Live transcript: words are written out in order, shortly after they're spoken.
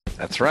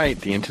That's right.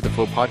 The Into the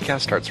Flow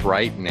podcast starts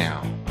right now.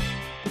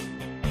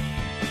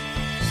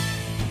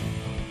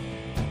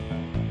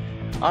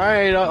 All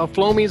right,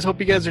 Flomies, hope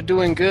you guys are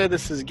doing good.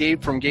 This is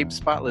Gabe from Gabe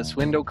Spotless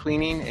Window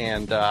Cleaning,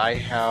 and I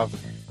have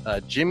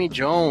Jimmie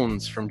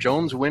Jones from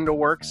Jones Window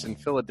Works in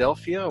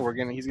Philadelphia.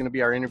 He's gonna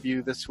be our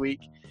interview this week.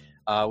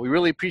 We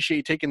really appreciate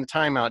you taking the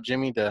time out,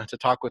 Jimmie, to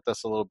talk with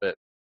us a little bit.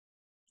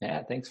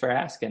 Yeah, thanks for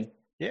asking.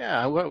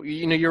 Yeah, well,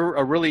 you're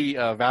a really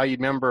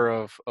valued member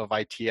of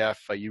ITF.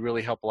 You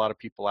really help a lot of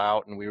people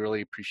out, and we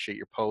really appreciate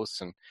your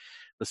posts and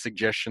the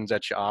suggestions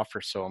that you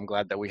offer. So I'm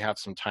glad that we have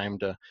some time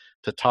to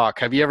talk.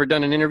 Have you ever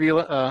done an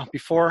interview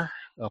before,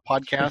 a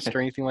podcast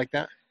or anything like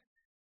that?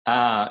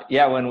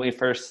 Yeah, when I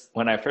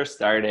first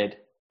started,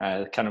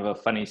 kind of a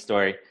funny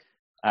story.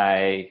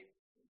 I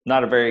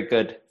not a very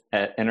good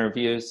at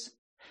interviews,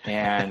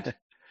 and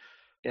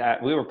yeah,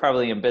 we were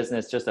probably in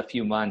business just a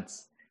few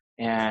months.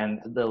 And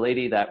the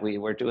lady that we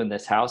were doing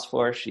this house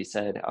for, she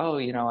said, "Oh,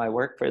 I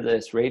work for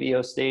this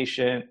radio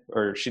station,"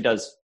 or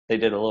they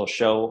did a little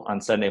show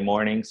on Sunday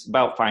mornings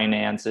about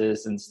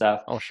finances and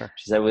stuff. Oh, sure.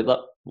 She said, we'd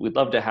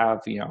love to have,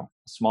 a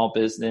small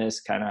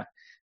business kind of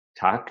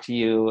talk to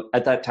you.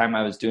 At that time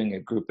I was doing a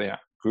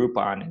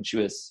Groupon, and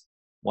she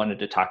wanted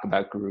to talk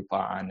about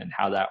Groupon and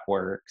how that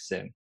works.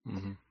 And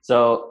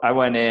so I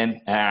went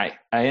in, and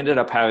I ended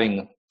up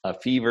having a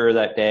fever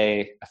that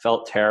day. I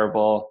felt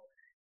terrible.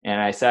 And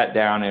I sat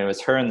down, and it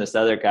was her and this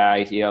other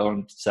guy. He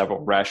owned several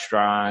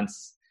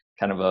restaurants,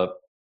 kind of a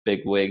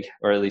big wig,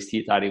 or at least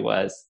he thought he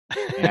was.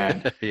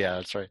 And yeah,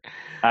 that's right.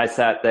 I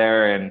sat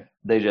there, and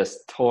they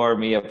just tore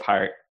me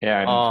apart.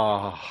 And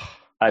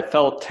I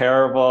felt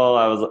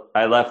terrible.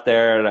 I left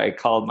there, and I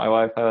called my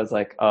wife. I was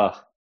like, "Oh,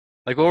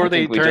 like what were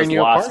they tearing you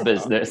apart about?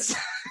 Business."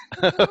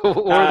 What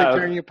were they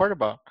tearing you apart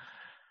about?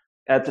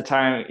 At the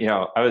time,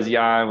 I was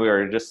young. We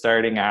were just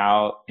starting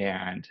out,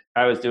 and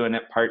I was doing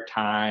it part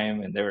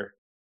time. And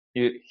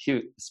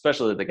he,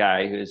 especially the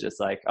guy who was just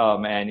like, "Oh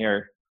man,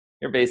 you're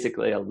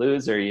basically a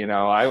loser.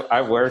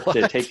 I work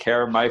to take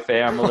care of my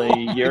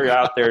family. You're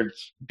out there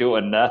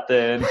doing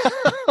nothing."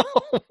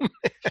 Oh,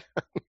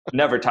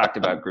 never talked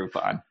about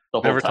Groupon the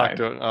whole never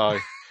time.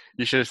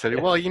 You should have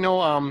said, "Well,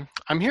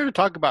 I'm here to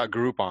talk about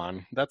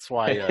Groupon. That's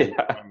why you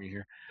brought me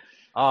here."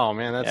 Oh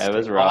man, it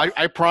was rough.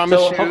 I promise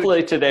you.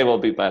 Hopefully today will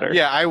be better.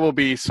 Yeah, I will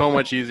be so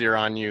much easier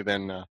on you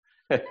than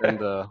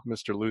the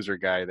Mr. Loser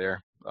guy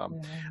there.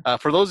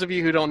 For those of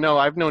you who don't know,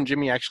 I've known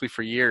Jimmie actually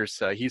for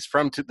years. He's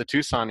from the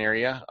Tucson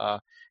area.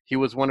 He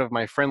was one of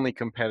my friendly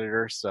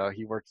competitors.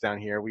 He works down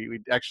here. We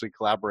actually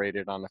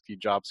collaborated on a few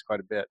jobs quite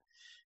a bit.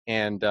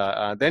 And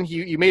then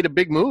you made a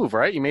big move,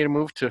 right? You made a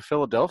move to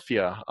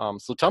Philadelphia.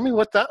 So tell me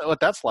what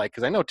that's like,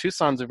 because I know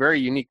Tucson's a very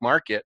unique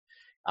market.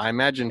 I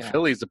imagine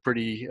Philly's a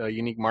pretty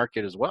unique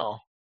market as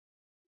well.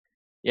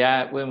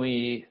 Yeah,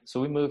 we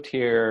moved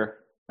here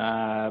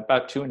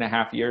about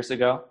 2.5 years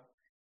ago,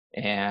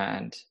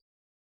 and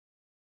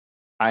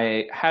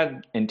I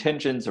had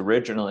intentions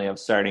originally of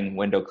starting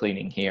window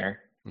cleaning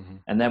here.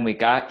 And then we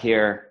got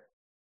here,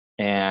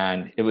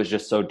 and it was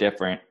just so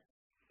different.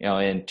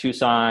 In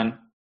Tucson,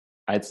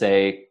 I'd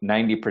say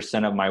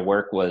 90% of my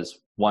work was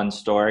one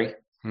story.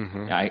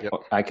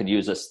 I could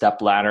use a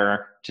step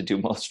ladder to do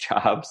most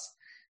jobs.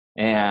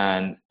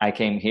 And I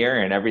came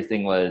here, and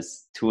everything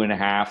was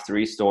 2.5,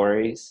 3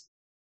 stories,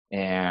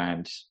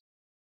 and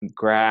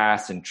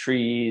grass and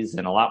trees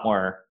and a lot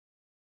more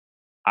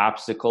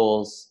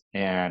obstacles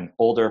and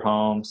older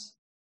homes.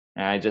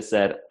 And I just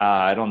said,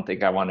 I don't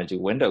think I want to do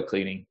window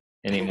cleaning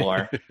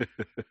anymore.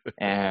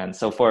 And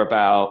so for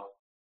about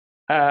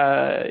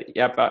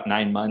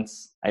 9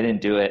 months, I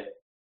didn't do it.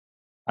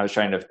 I was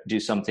trying to do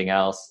something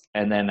else.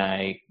 And then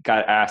I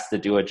got asked to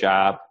do a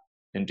job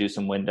and do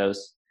some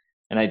windows.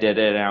 And I did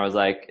it, and I was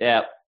like,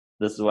 yeah,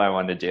 this is what I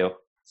want to do.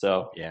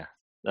 So yeah,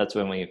 that's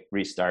when we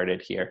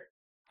restarted here.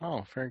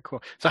 Oh, very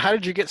cool. So how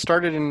did you get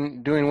started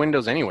in doing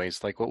windows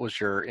anyways? Like, what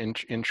was your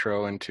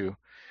intro into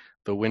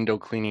the window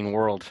cleaning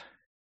world?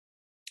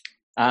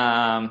 So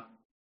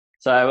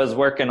I was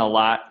working a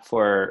lot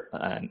for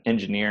an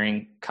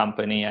engineering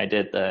company. I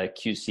did the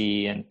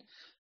QC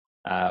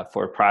and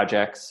for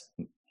projects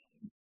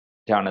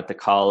down at the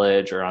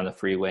college or on the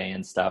freeway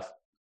and stuff.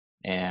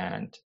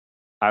 And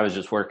I was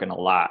just working a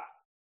lot.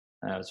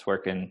 I was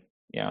working,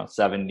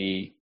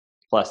 70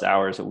 plus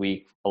hours a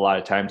week a lot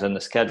of times, and the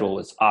schedule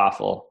was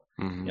awful.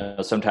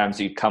 Sometimes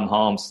you'd come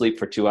home, sleep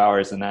for 2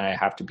 hours, and then I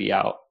have to be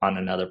out on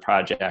another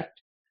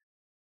project.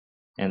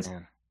 And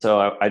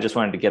so I just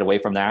wanted to get away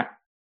from that.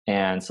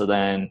 And so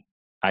then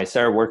I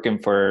started working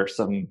for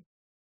some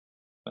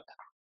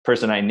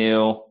person I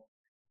knew,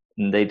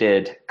 and they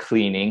did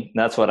cleaning.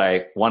 That's what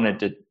I wanted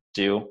to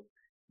do.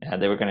 And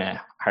they were going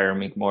to hire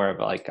me more of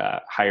like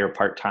a higher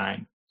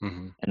part-time.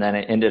 And then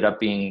it ended up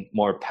being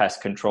more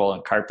pest control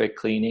and carpet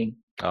cleaning.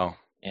 Oh.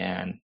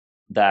 And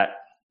that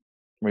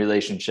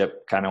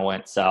relationship kind of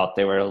went south.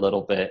 They were a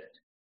little bit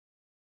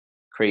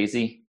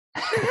crazy.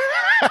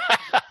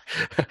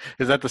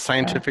 Is that the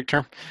scientific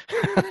term?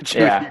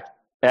 Yeah.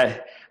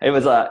 It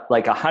was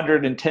like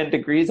 110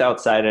 degrees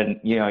outside, and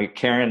you're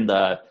carrying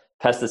the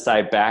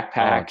pesticide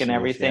backpack and geez,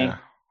 everything. yeah,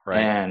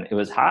 right. And it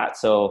was hot.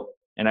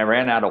 And I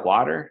ran out of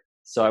water.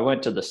 So I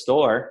went to the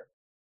store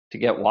to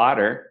get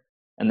water,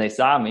 and they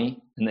saw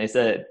me and they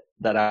said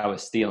that I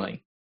was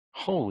stealing.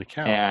 Holy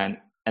cow.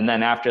 And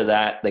then after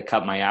that, they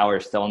cut my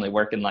hours to only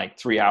working like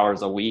 3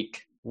 hours a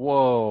week.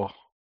 Whoa.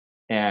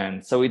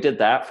 And so we did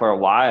that for a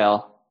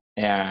while.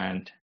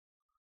 And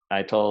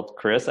I told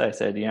Chris, I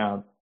said,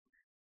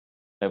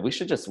 that we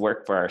should just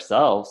work for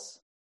ourselves.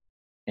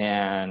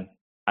 And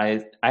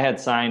I had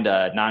signed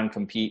a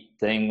non-compete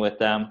thing with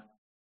them,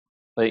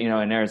 but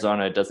in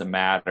Arizona, it doesn't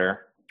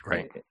matter.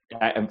 Right.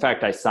 In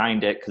fact, I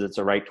signed it because it's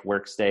a right to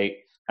work state.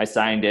 I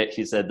signed it.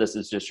 He said, "This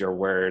is just your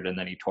word." And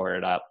then he tore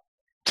it up.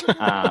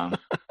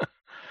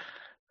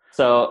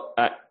 So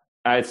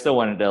I still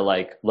wanted to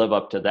live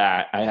up to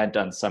that. I had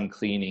done some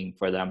cleaning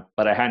for them,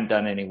 but I hadn't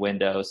done any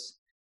windows,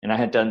 and I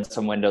had done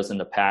some windows in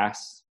the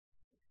past.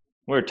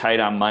 We were tight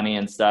on money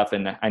and stuff,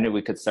 and I knew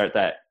we could start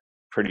that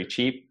pretty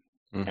cheap.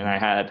 Mm-hmm. And I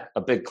had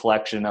a big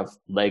collection of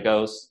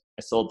Legos.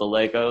 I sold the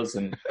Legos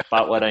and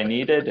bought what I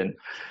needed, and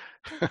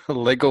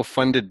Lego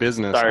funded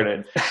business.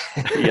 Started.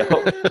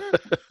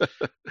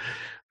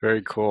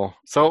 Very cool.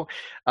 So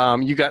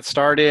you got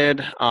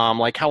started.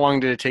 How long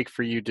did it take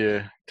for you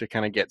to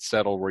kind of get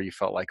settled where you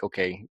felt like,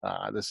 okay,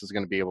 this is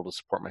going to be able to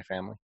support my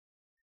family?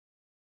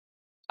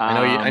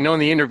 I know in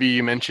the interview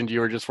you mentioned you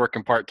were just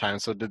working part-time.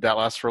 So did that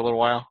last for a little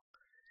while?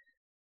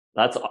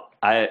 That's all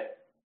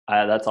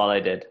I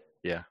did.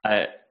 Yeah.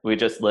 We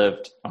just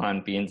lived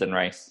on beans and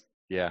rice.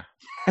 Yeah.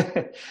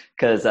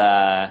 Because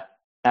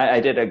I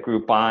did a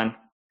Groupon.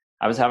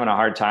 I was having a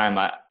hard time.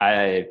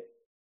 I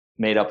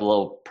made up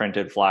little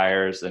printed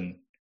flyers, and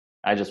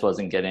I just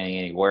wasn't getting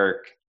any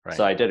work. Right.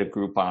 So I did a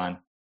Groupon,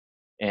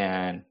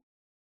 and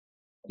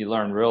you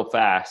learn real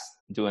fast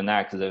doing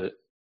that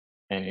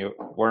and you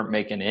weren't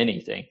making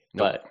anything.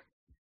 Nope. But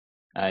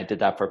I did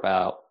that for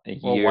about a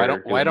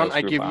year. Why don't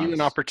I give you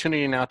an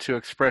opportunity now to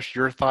express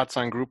your thoughts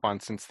on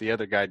Groupon, since the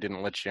other guy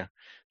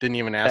didn't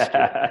even ask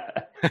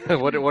you?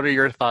 What are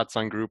your thoughts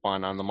on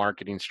Groupon, on the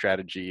marketing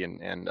strategy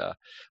and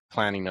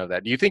planning of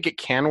that? Do you think it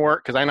can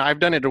work? Because I know I've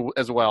done it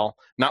as well,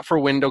 not for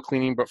window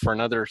cleaning, but for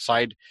another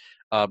side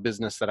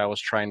business that I was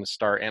trying to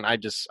start, and I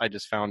just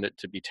found it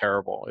to be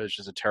terrible. It was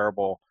just a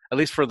terrible, at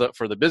least for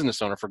the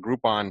business owner. For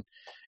Groupon,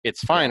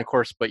 it's fine, of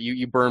course, but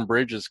you burn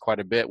bridges quite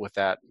a bit with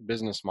that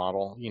business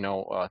model,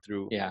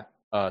 through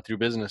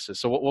businesses.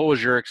 So what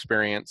was your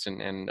experience,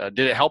 and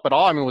did it help at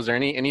all? I mean, was there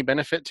any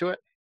benefit to it?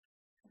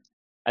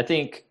 I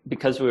think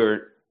because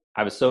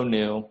I was so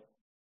new,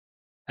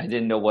 I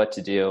didn't know what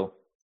to do.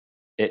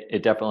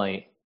 It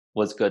definitely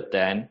was good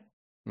then.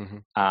 Mm-hmm.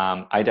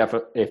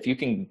 If you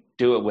can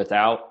do it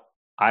without,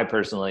 I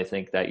personally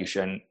think that you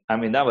shouldn't. I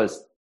mean, that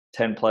was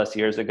 10 plus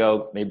years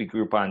ago. Maybe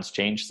Groupon's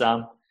changed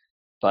some,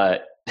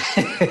 but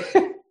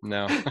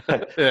no,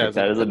 that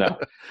is a no.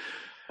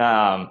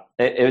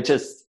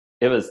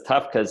 It was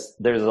tough because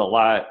there's a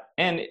lot,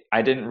 and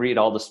I didn't read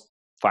all the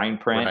fine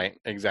print. Right,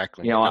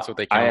 exactly. That's what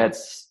they count. I had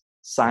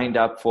signed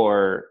up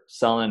for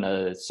selling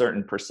a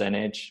certain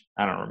percentage.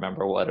 I don't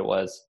remember what it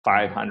was,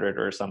 500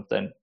 or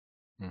something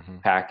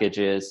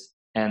packages,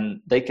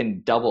 and they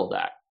can double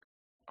that.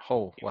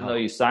 Oh, wow. Even though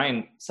you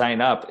sign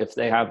up, if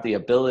they have the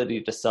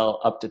ability to sell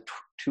up to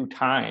 2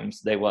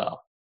 times, they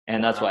will.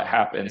 And that's what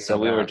happened. So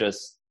we were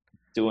just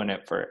doing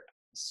it for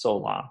so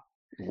long.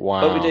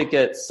 Wow. But we did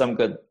get some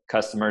good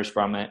customers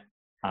from it.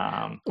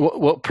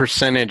 What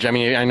percentage? I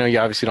mean, I know you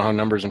obviously don't have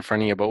numbers in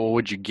front of you, but what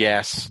would you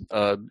guess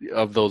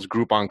of those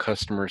Groupon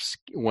customers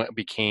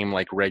became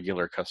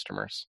regular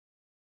customers?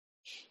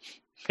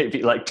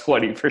 Maybe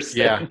 20%.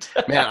 Yeah,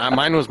 man,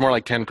 mine was more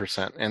like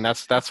 10%, and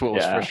that's what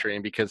was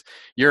frustrating, because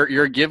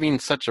you're giving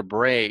such a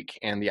break,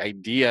 and the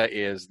idea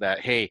is that,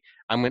 hey,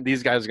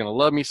 these guys are going to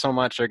love me so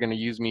much, they're going to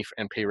use me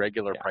and pay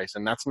regular price,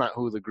 and that's not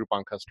who the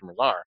Groupon customers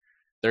are.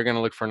 They're going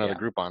to look for another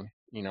Groupon,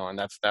 and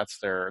that's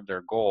their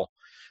goal.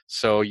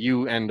 So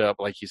you end up,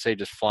 like you say,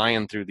 just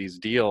flying through these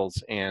deals,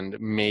 and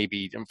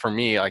maybe for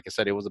me, like I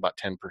said, it was about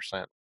 10%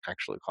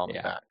 actually call me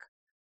back.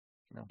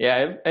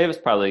 Yeah, it was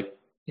probably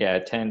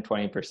 10,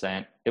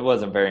 20%. It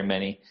wasn't very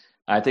many.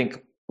 I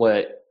think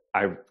what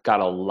I got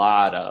a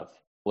lot of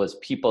was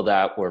people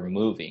that were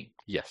moving.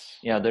 Yes.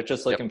 They're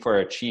just looking for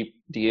a cheap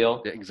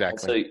deal.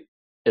 Exactly. So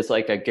it's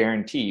like a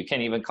guarantee. You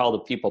can't even call the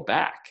people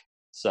back.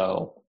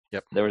 So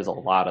there was a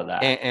lot of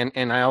that.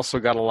 And I also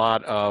got a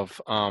lot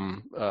of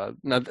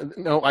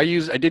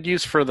I did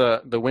use for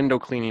the window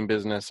cleaning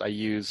business. I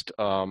used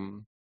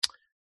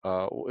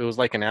it was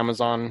like an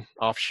Amazon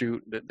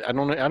offshoot. I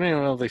don't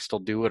even know if they still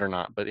do it or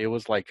not, but it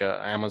was like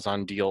a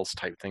Amazon deals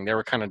type thing. They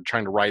were kind of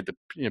trying to ride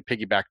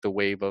piggyback the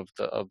wave of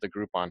the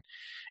Groupon.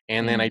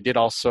 And then I did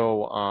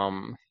also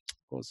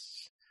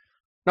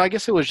I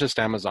guess it was just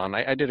Amazon.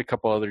 I did a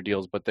couple other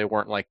deals, but they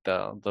weren't like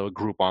the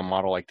Groupon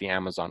model like the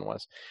Amazon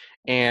was.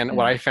 And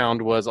what I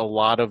found was a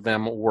lot of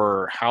them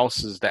were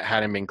houses that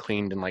hadn't been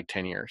cleaned in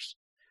 10 years.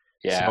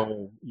 Yeah.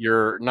 So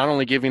you're not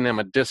only giving them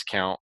a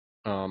discount,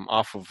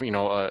 off of,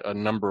 a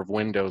number of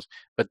windows.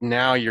 But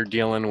now you're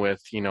dealing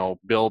with,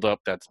 buildup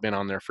that's been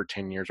on there for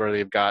 10 years, or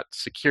they've got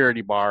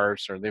security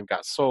bars, or they've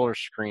got solar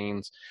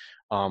screens,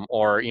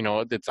 or,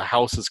 it's a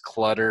house is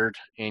cluttered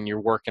and you're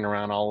working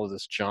around all of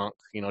this junk,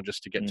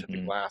 just to get to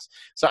the glass.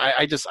 So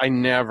I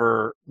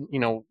never,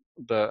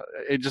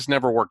 it just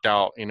never worked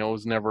out, it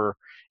was never,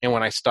 and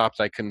when I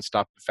stopped, I couldn't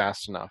stop it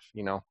fast enough,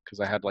 because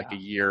I had like a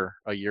year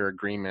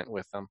agreement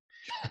with them.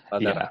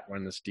 That I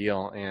won this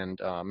deal, and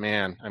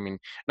man, I mean,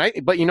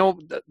 but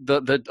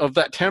the of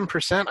that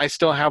 10%, I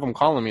still have them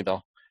calling me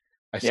though.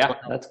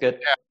 That's good.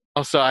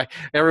 Yeah. So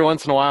every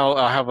once in a while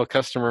I'll have a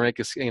customer make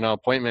a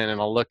appointment, and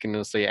I'll look and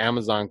it'll say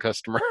Amazon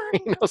customer.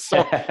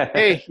 So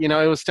hey,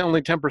 it was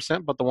only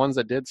 10%, but the ones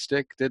that did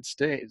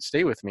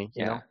stay with me.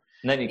 You know.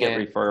 And then you get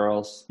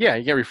referrals. Yeah,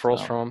 you get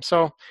referrals from them.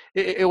 So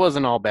it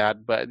wasn't all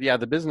bad, but yeah,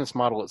 the business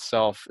model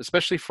itself,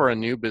 especially for a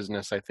new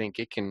business, I think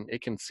it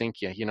can sink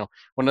you.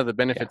 One of the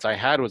benefits I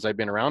had was I've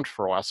been around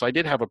for a while, so I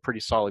did have a pretty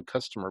solid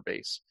customer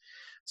base.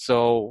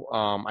 So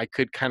I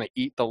could kind of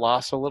eat the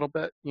loss a little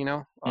bit.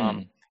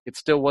 It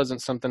still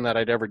wasn't something that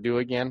I'd ever do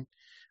again.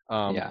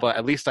 But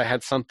at least I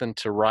had something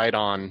to ride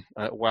on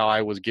while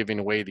I was giving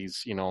away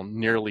these,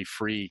 nearly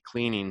free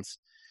cleanings.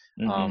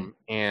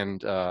 So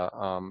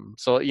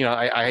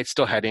I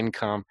still had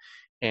income,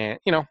 and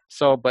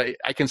but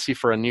I can see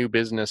for a new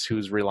business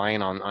who's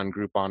relying on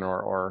Groupon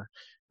or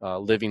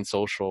Living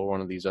Social or one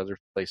of these other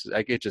places,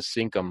 I could just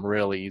sink them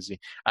really easy.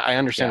 I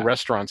understand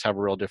restaurants have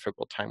a real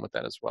difficult time with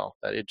that as well.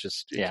 That it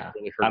can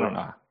really hurt. I don't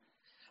know.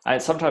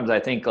 Sometimes I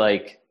think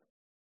like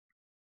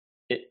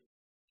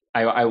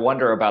I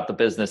wonder about the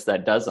business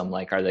that does them.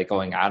 Like, are they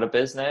going out of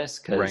business?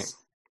 Because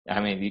I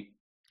mean,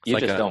 you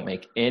just don't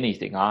make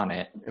anything on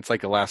it. It's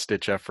like a last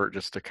ditch effort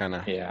just to kind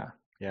of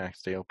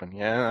stay open.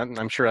 Yeah,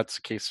 I'm sure that's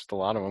the case with a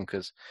lot of them,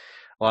 because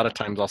a lot of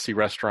times I'll see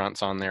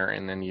restaurants on there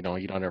and then you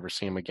don't ever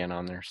see them again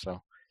on there.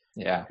 So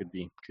could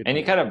be.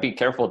 You kind of be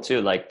careful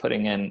too, like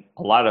putting in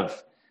a lot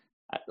of.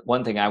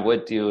 One thing I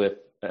would do if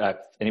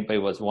anybody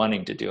was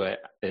wanting to do it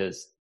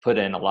is put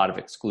in a lot of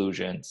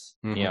exclusions,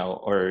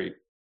 or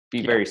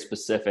be very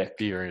specific.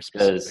 Be very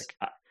specific.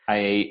 Because I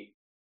ate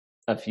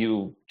a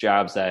few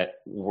jobs that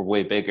were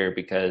way bigger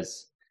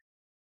because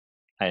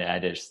I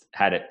just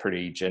had it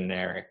pretty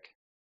generic.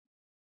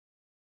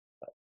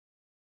 But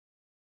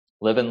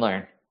live and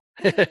learn.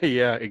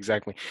 Yeah,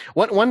 exactly.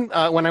 When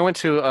I went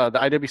to the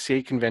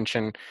IWCA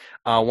convention,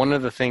 one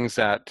of the things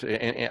that,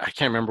 and I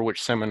can't remember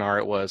which seminar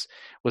it was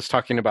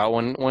talking about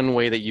one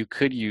way that you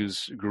could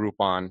use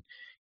Groupon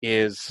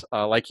is,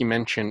 like you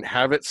mentioned,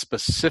 have it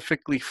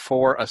specifically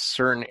for a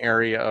certain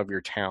area of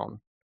your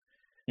town.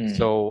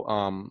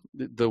 So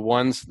the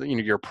ones,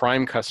 your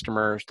prime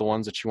customers, the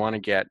ones that you want to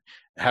get,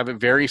 have it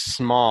very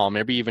small,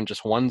 maybe even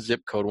just one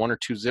zip code, 1 or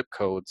 2 zip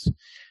codes,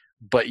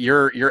 but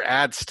your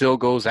ad still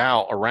goes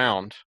out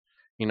around,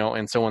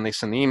 and so when they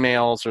send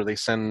emails or they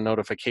send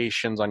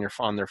notifications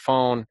on their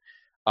phone,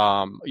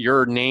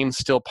 your name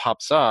still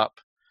pops up,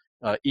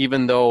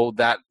 even though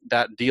that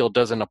deal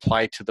doesn't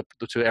apply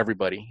to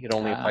everybody. It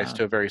only applies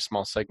to a very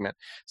small segment.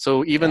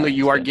 So even though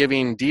you are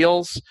giving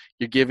deals,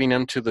 you're giving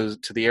them to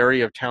the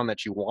area of town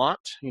that you want,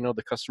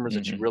 the customers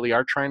that you really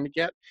are trying to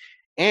get.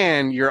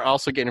 And you're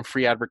also getting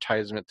free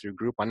advertisement through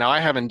Groupon. Now, I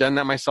haven't done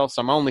that myself,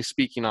 so I'm only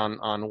speaking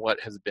on what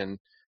has been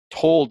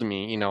told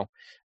me,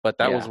 but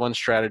that was one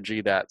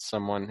strategy that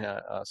someone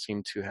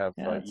seemed to have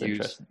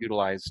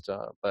utilized.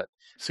 But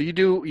so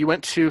you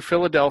went to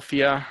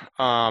Philadelphia.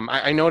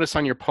 I noticed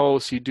on your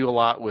posts you do a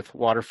lot with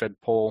water-fed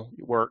pole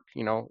work.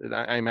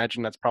 I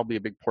imagine that's probably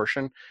a big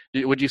portion.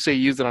 Would you say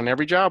you use it on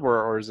every job,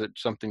 or is it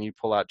something you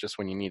pull out just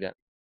when you need it?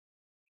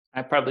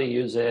 I probably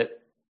use it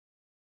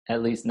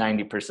at least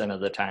 90% of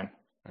the time.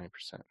 90%.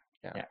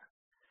 Yeah.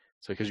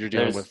 So because you're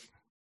dealing with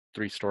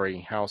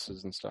 3-story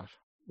houses and stuff.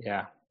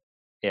 Yeah.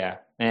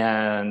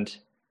 And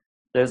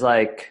there's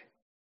like,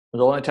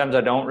 the only times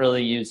I don't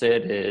really use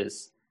it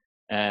is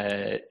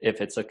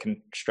if it's a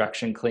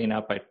construction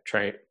cleanup.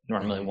 I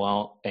normally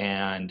won't.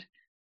 And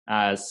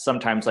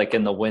sometimes like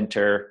in the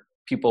winter,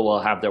 people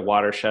will have their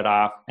water shut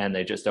off and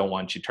they just don't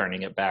want you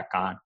turning it back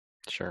on.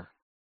 Sure.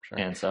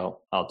 And so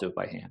I'll do it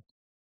by hand.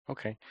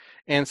 Okay.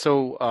 And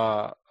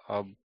so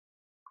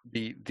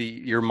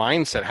your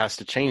mindset has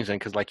to change then,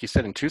 because like you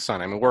said in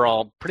Tucson, I mean, we're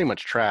all pretty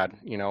much trad,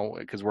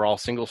 because we're all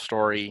single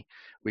story.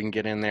 We can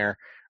get in there.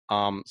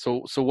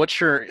 So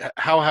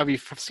how have you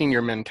seen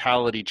your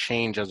mentality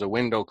change as a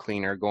window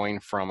cleaner,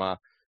 going from a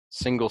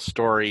single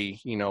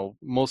story,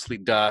 mostly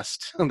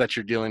dust that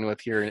you're dealing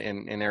with here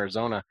in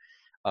Arizona,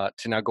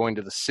 to now going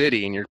to the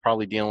city, and you're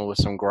probably dealing with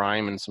some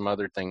grime and some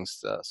other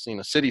things,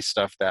 city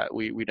stuff that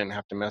we didn't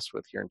have to mess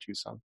with here in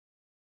Tucson.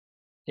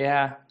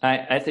 Yeah,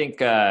 I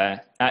think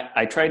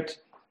I tried.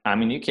 I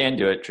mean, you can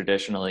do it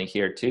traditionally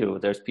here too.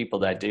 There's people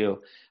that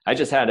do. I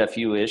just had a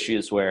few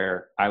issues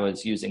where I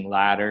was using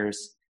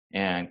ladders,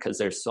 and because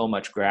there's so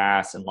much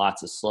grass and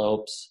lots of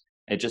slopes,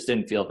 it just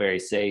didn't feel very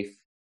safe.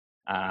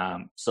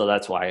 So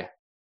that's why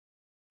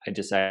I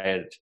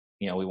decided,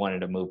 we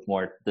wanted to move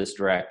more this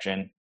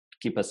direction,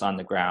 keep us on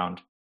the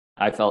ground.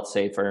 I felt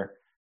safer.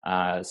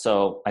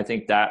 So I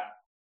think that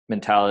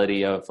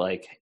mentality of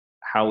like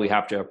how we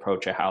have to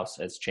approach a house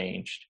has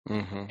changed.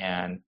 Mm-hmm.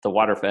 And the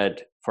water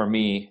fed for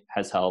me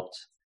has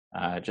helped,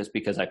 just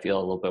because I feel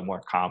a little bit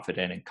more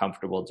confident and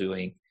comfortable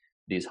doing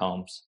these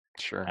homes.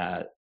 Sure.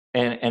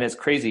 And it's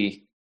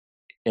crazy.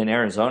 In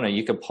Arizona,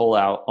 you could pull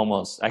out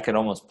I could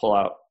almost pull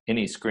out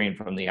any screen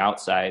from the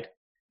outside.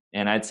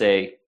 And I'd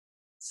say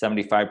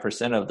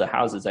 75% of the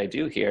houses I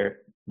do here,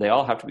 they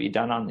all have to be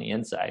done on the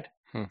inside.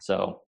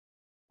 So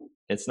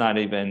it's not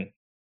even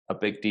a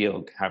big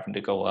deal having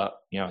to go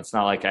up. It's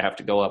not like I have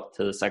to go up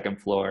to the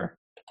second floor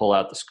to pull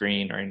out the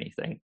screen or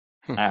anything.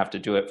 I have to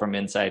do it from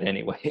inside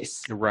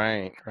anyways.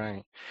 Right.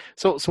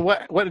 So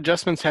what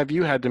adjustments have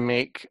you had to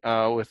make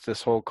with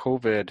this whole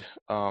COVID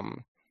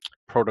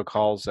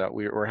protocols that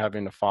we're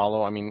having to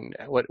follow? I mean,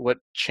 what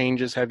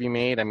changes have you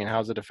made? I mean,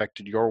 how's it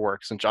affected your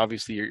work? Since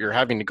obviously you're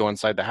having to go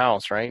inside the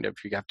house, right?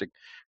 If you have to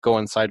go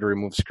inside to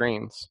remove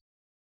screens.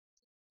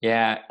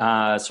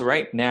 Yeah. So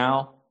right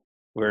now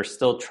we're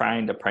still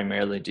trying to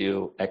primarily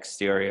do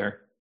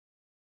exterior,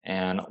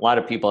 and a lot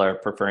of people are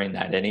preferring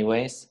that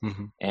anyways.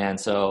 Mm-hmm. And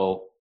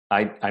so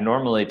I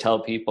normally tell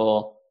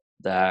people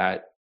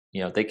that,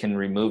 they can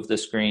remove the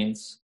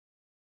screens,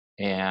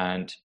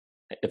 and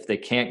if they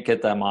can't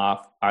get them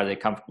off, are they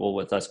comfortable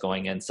with us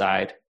going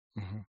inside?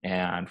 Mm-hmm.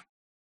 And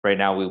right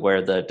now we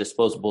wear the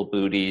disposable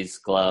booties,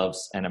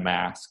 gloves, and a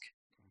mask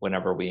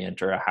whenever we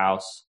enter a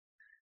house.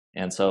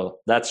 And so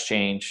that's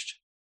changed.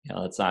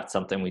 It's not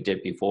something we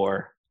did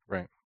before.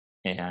 Right.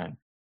 And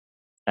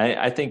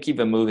I think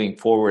even moving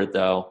forward,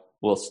 though,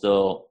 we'll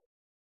still,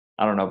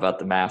 I don't know about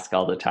the mask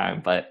all the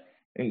time, but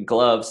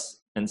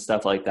gloves and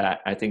stuff like that.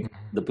 I think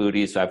the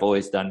booties, I've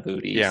always done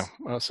booties. Yeah.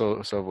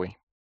 So have we.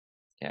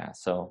 Yeah.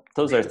 So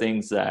those are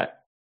things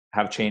that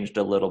have changed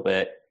a little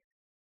bit.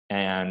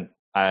 And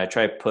I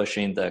try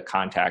pushing the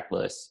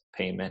contactless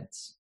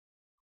payments.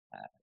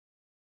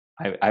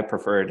 I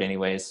prefer it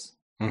anyways.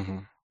 Mm-hmm.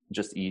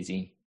 Just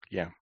easy.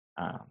 Yeah.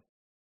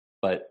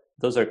 But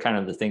those are kind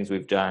of the things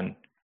we've done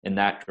in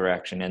that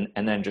direction.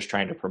 And then just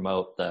trying to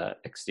promote the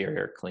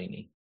exterior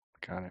cleaning.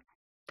 Got it.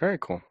 Very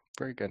cool.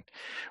 Very good.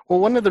 Well,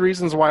 one of the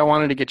reasons why I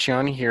wanted to get you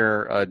on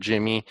here,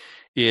 Jimmie,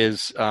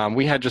 is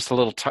we had just a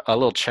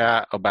little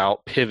chat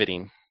about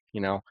pivoting.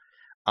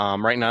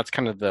 Right now it's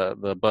kind of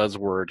the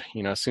buzzword.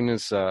 As soon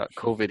as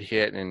COVID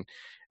hit and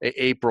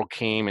April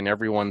came and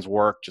everyone's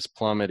work just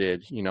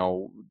plummeted,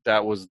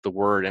 that was the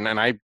word. And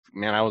I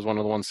was one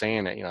of the ones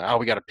saying it.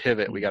 We got to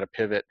pivot. We got to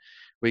pivot.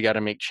 We got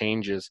to make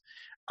changes.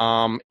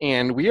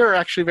 And we are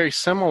actually very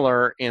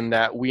similar in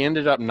that we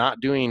ended up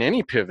not doing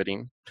any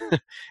pivoting.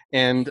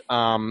 And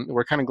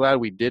we're kind of glad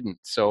we didn't.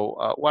 So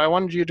I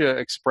wanted you to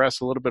express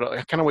a little bit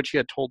of kind of what you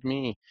had told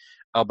me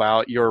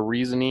about your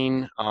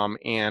reasoning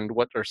and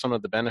what are some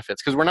of the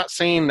benefits. Because we're not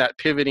saying that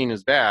pivoting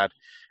is bad.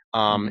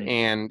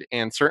 And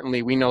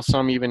certainly we know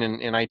some even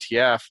in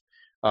ITF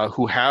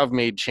who have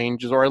made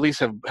changes, or at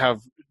least have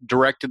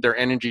directed their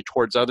energy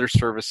towards other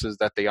services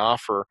that they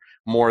offer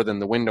more than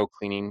the window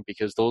cleaning,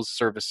 because those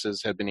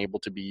services have been able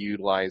to be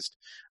utilized,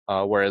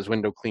 whereas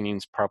window cleaning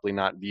is probably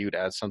not viewed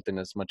as something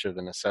as much of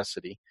a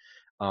necessity.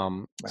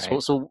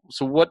 Right. So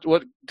what?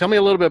 Tell me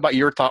a little bit about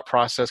your thought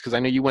process, because I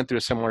know you went through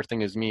a similar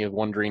thing as me of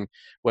wondering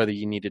whether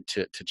you needed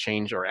to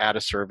change or add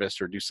a service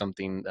or do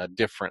something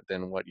different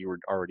than what you were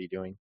already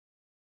doing.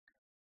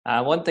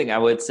 One thing I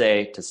would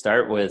say to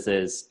start with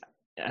is,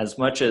 as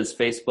much as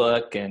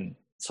Facebook and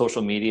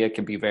social media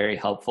can be very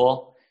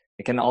helpful,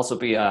 it can also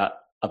be a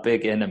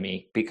big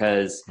enemy,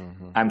 because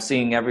I'm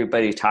seeing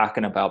everybody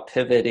talking about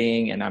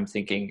pivoting and I'm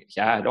thinking,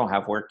 yeah, I don't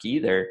have work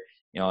either.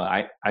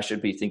 I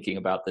should be thinking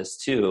about this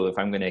too if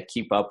I'm going to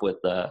keep up with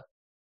the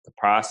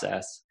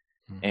process.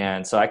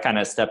 And so I kind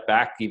of stepped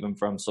back even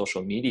from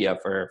social media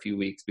for a few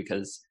weeks,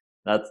 because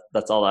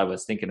that's all I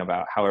was thinking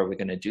about. How are we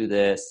going to do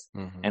this?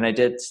 And I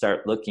did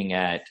start looking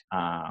at,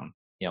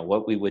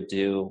 what we would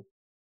do,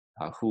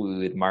 who we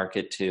would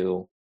market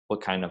to,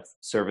 what kind of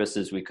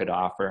services we could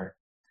offer.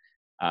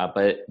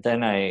 But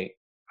then I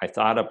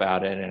thought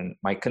about it, and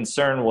my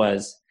concern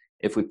was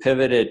if we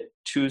pivoted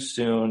too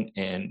soon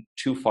and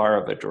too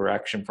far of a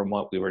direction from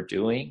what we were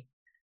doing,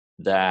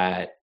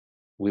 that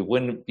we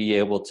wouldn't be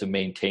able to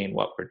maintain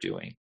what we're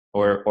doing,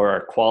 or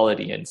our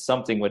quality, and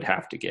something would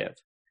have to give.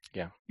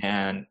 Yeah.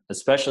 And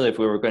especially if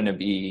we were going to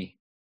be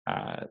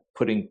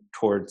putting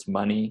towards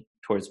money,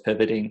 towards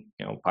pivoting,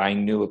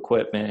 buying new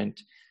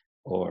equipment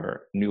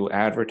or new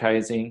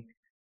advertising,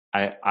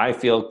 I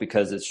feel,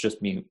 because it's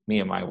just me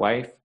and my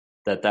wife,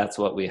 that's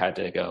what we had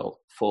to go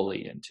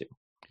fully into.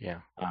 Yeah.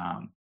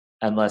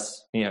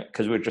 Unless,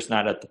 because we're just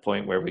not at the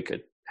point where we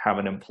could have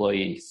an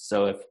employee.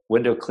 So if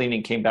window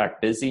cleaning came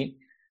back busy,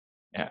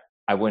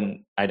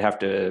 I'd have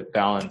to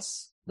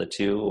balance the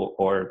two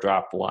or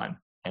drop one.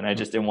 And I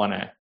just didn't want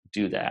to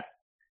do that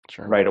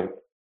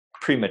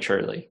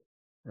prematurely.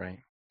 Right.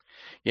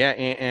 Yeah.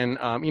 And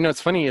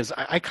it's funny is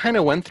I kind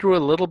of went through a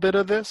little bit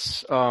of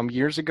this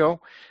years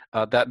ago.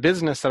 That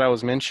business that I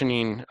was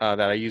mentioning that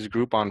I used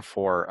Groupon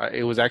for,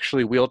 it was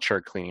actually wheelchair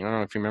cleaning. I don't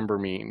know if you remember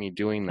me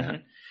doing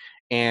that.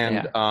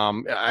 And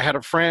Yeah. I had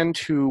a friend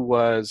who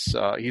was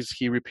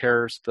he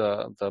repairs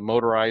the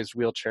motorized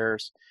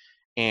wheelchairs,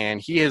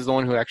 and he is the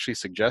one who actually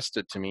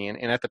suggested to me.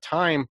 And at the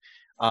time,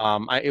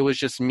 it was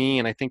just me,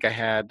 and I think I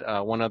had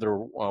one other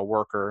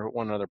worker,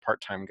 one other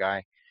part-time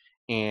guy,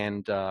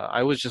 and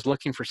I was just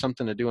looking for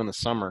something to do in the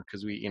summer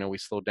because we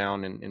slowed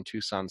down in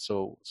Tucson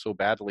so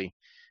badly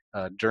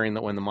during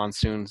when the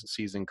monsoon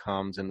season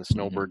comes and the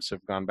snowbirds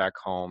have gone back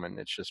home, and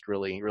it's just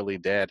really really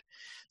dead.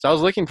 So I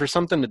was looking for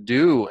something to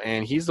do,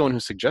 and he's the one who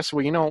suggested,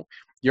 well,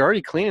 you're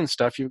already cleaning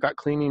stuff, you've got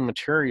cleaning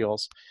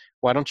materials,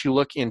 why don't you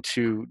look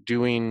into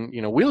doing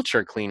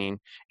wheelchair cleaning?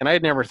 And I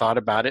had never thought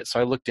about it, so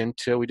I looked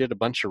into it. We did a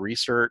bunch of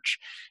research,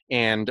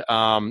 and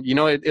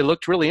it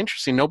looked really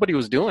interesting. Nobody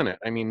was doing it.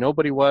 I mean,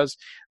 nobody was.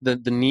 The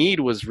need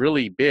was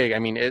really big. I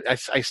mean,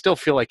 I still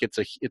feel like it's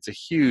a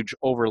huge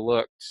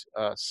overlooked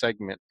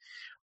segment.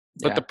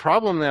 But the Yeah.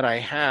 problem that I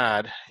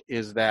had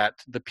is that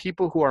the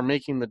people who are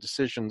making the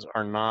decisions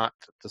are not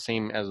the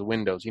same as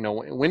windows.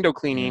 Window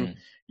cleaning, Mm.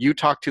 you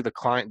talk to the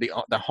client,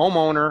 the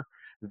homeowner,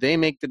 they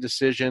make the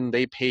decision,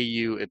 they pay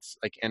you, it's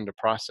like end of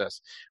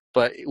process.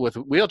 But with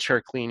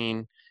wheelchair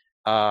cleaning,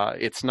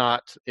 it's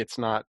not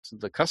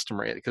the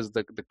customer, because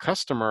the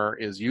customer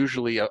is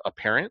usually a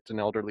parent, an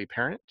elderly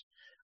parent,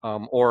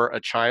 or a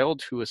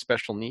child who has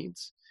special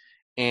needs,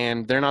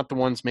 and they're not the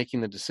ones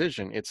making the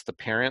decision. It's the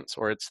parents,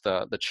 or it's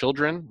the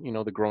children,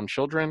 the grown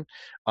children,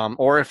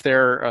 or if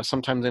they're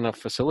sometimes in a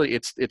facility,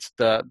 it's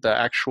the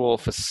actual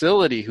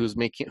facility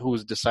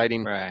who's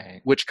deciding Right.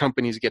 which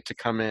companies get to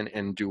come in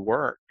and do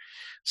work.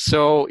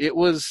 So it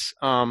was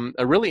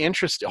a really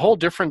interesting, whole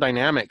different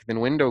dynamic than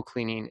window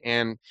cleaning.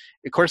 And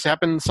of course, it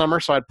happened in summer,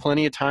 so I had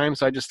plenty of time.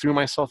 So I just threw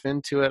myself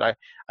into it. I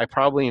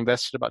probably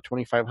invested about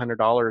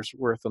 $2,500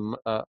 worth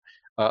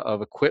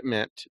of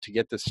equipment to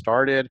get this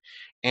started,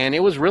 and it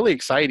was really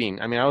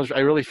exciting. I mean, I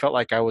really felt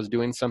like I was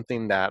doing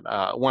something that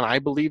one, I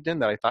believed in,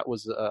 that I thought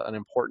was an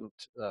important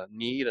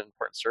need, an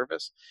important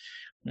service.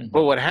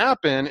 But what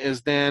happened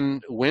is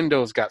then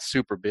Windows got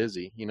super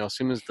busy. As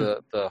soon as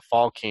the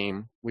fall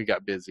came, we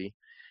got busy.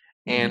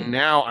 And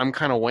now I'm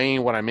kind of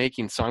weighing what I'm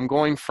making. So I'm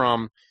going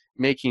from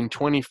making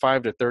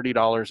 $25 to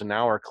 $30 an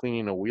hour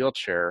cleaning a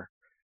wheelchair,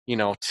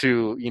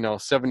 to,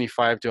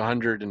 75 to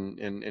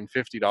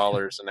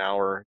 $150 an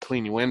hour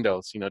cleaning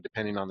windows,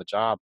 depending on the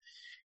job.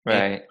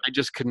 And Right. I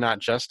just could not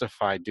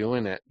justify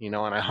doing it, and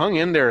I hung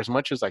in there as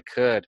much as I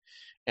could,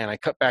 and I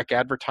cut back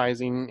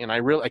advertising, and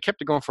I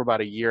kept it going for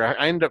about a year.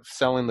 I ended up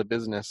selling the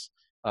business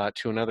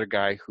to another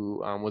guy who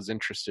was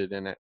interested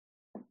in it.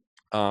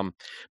 But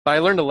I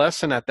learned a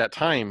lesson at that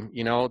time,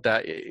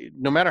 that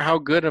no matter how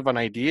good of an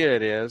idea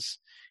it is,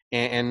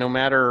 and no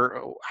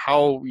matter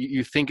how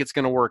you think it's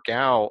going to work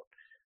out,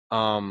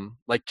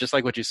 just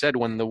like what you said,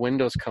 when the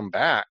windows come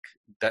back,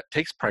 that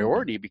takes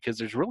priority, because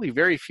there's really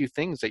very few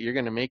things that you're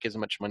going to make as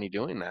much money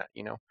doing that.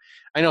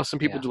 I know some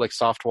people Yeah. do like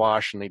soft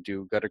wash and they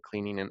do gutter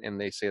cleaning, and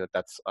they say that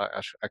that's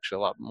actually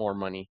a lot more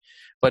money.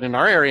 But in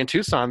our area in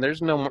Tucson,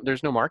 there's no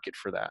market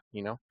for that.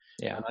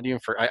 Yeah. Not even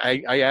for,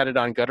 I added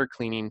on gutter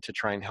cleaning to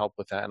try and help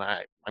with that, and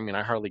I mean,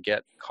 I hardly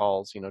get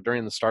calls.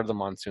 During the start of the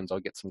monsoons, I'll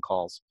get some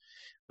calls,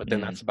 but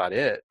then that's about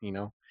it.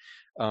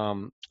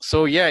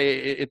 So yeah,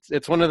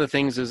 it's one of the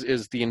things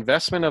is the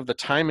investment of the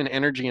time and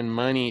energy and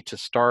money to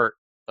start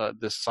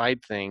this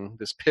side thing,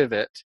 this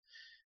pivot,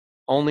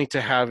 only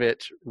to have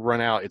it run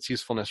out, its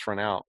usefulness run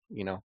out.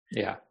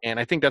 Yeah. And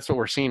I think that's what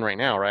we're seeing right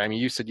now, right? I mean,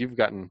 you said you've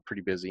gotten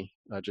pretty busy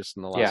just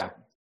in the last. Yeah.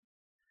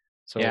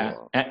 So Yeah.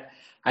 And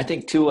I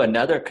think too,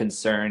 another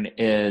concern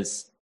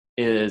is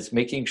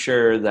making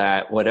sure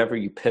that whatever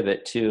you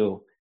pivot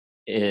to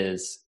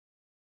is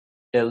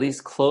at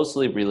least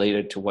closely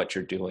related to what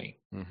you're doing.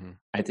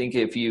 I think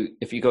if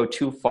you go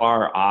too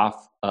far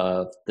off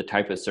of the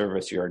type of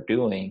service you're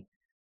doing,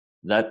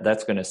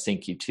 that's going to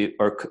sink you too,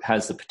 or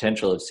has the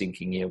potential of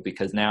sinking you,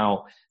 because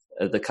now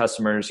the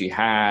customers you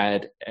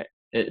had,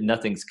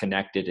 nothing's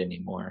connected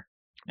anymore,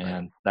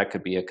 and that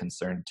could be a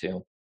concern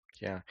too.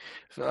 Yeah,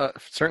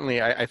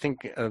 certainly. I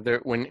think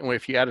when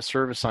if you add a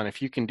service on,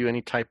 if you can do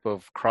any type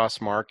of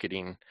cross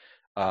marketing,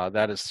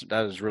 that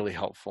is really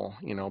helpful.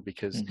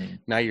 Because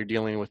now you're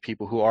dealing with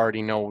people who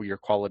already know your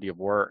quality of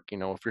work.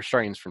 If you're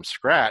starting from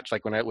scratch,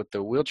 like with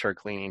the wheelchair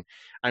cleaning,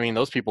 I mean,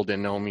 those people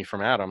didn't know me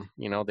from Adam.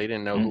 They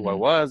didn't know who I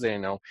was. They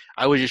didn't know.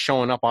 I was just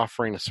showing up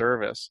offering a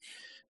service.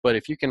 But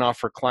if you can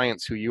offer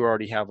clients who you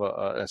already have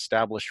a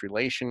established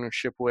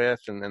relationship with,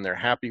 and then they're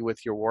happy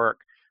with your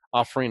work,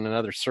 offering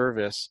another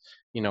service,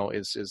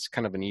 is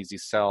kind of an easy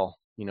sell,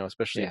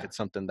 especially if it's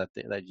something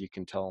that you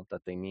can tell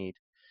that they need.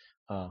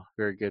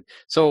 Very good.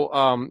 So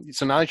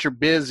now that you're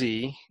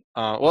busy,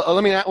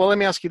 let me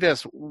ask you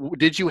this: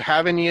 did you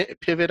have any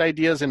pivot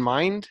ideas in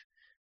mind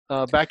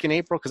back in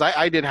April? Because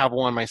I did have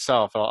one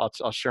myself.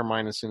 I'll share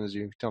mine as soon as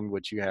you tell me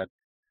what you had.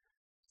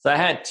 So I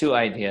had two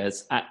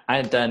ideas. I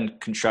had done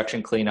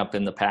construction cleanup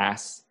in the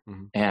past,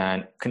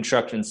 and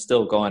construction's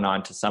still going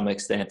on to some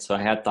extent. So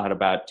I had thought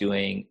about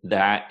doing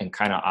that and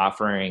kind of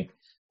offering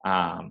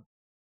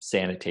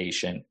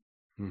sanitation,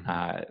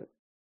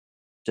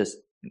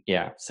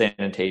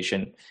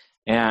 sanitation.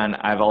 And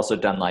I've also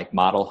done like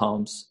model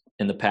homes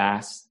in the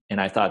past. And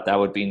I thought that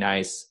would be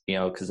nice,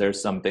 because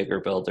there's some bigger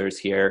builders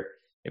here.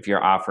 If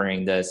you're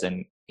offering this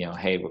and,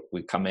 hey,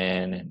 we come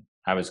in, and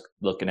I was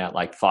looking at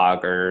like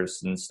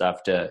foggers and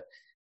stuff to,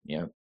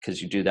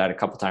 because you do that a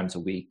couple times a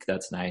week.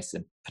 That's nice.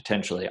 And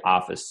potentially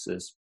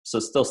offices. So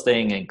still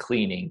staying in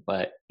cleaning,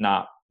 but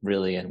not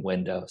really in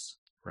windows.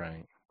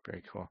 Right.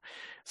 Very cool.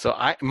 So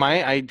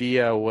my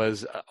idea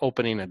was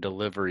opening a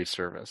delivery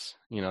service.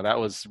 That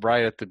was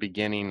right at the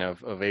beginning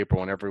of April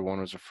when everyone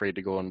was afraid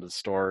to go into the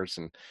stores.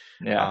 And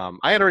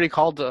I had already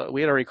called,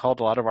 we had already called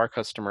a lot of our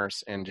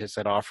customers and just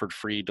had offered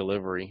free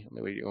delivery.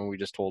 We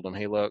just told them,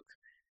 hey, look,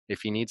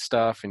 if you need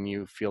stuff and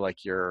you feel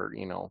like you're,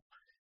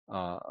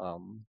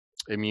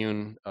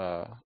 immune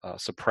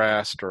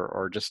suppressed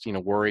or just,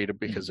 worried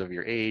because of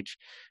your age,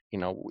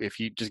 if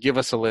you just give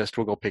us a list,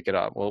 we'll go pick it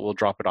up. We'll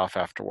drop it off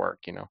after work,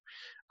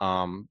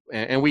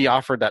 and we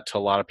offered that to a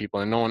lot of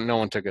people, and no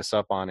one took us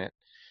up on it.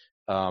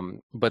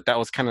 But that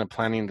was kind of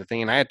planning the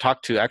thing. And I had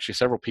talked to actually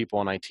several people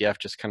on ITF,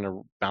 just kind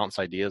of bounce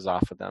ideas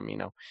off of them,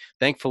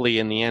 Thankfully,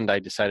 in the end, I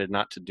decided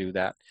not to do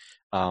that.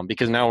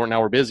 Because now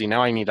we're busy.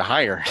 Now I need to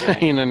hire.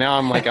 Right. Now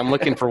I'm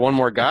looking for one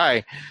more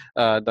guy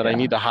that I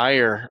need to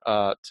hire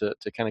to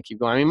kind of keep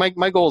going. I mean,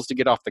 my goal is to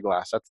get off the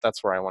glass.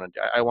 That's where I want to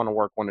do. I want to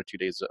work 1 or 2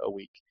 days a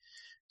week.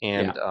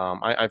 And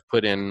I've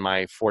put in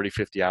my 40,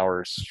 50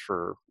 hours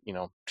for,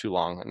 too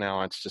long.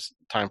 Now it's just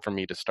time for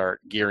me to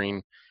start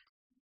gearing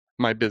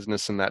my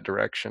business in that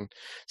direction.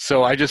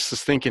 So I just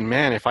was thinking,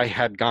 man, if I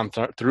had gone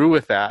through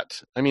with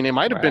that, I mean, it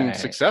might have been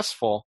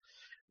successful,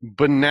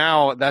 but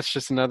now that's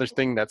just another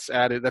thing that's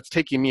added, that's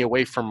taking me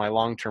away from my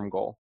long-term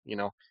goal,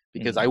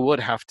 because I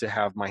would have to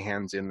have my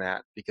hands in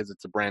that because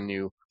it's a brand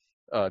new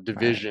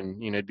division,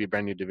 it'd be a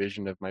brand new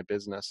division of my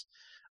business.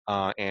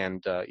 Now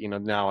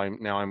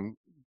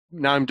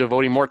I'm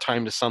devoting more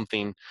time to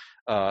something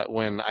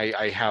when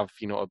I have,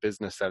 a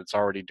business that it's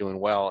already doing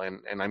well,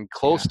 and I'm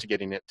close to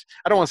getting it.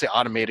 I don't want to say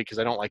automated because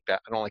I don't like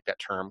that. I don't like that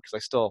term because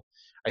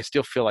I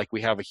still feel like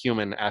we have a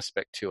human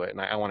aspect to it,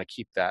 and I want to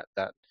keep that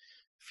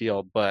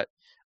feel, but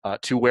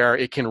to where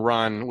it can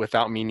run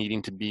without me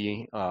needing to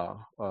be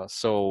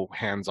so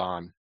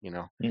hands-on,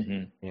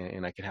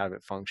 and I can have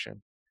it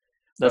function.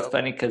 That's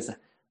funny because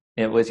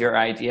it was your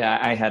idea.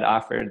 I had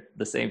offered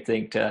the same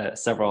thing to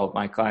several of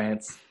my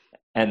clients,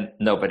 and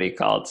nobody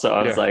called. So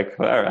I was like,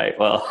 all right,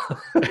 well.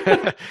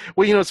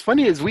 Well, it's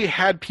funny is we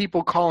had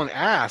people call and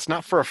ask,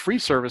 not for a free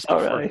service.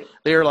 But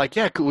they were like,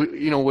 yeah,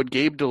 would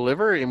Gabe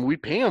deliver? And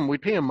we'd pay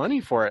him money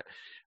for it.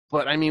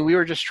 But I mean, we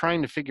were just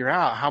trying to figure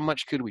out how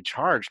much could we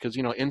charge? Because,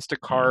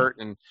 Instacart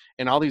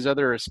and all these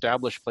other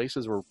established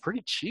places were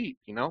pretty cheap,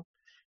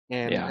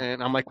 and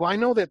I'm like, well, I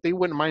know that they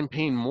wouldn't mind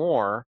paying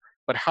more,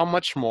 but how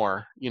much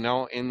more,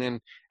 and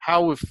then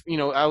how, if,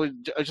 I was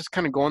just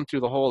kind of going through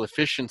the whole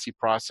efficiency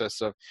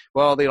process of,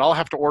 well, they'd all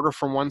have to order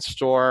from one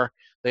store.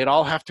 They'd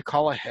all have to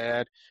call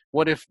ahead.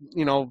 What if,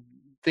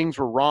 things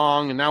were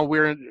wrong and now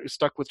we're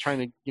stuck with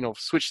trying to,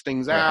 switch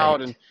things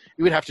out, and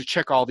we would have to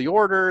check all the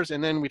orders,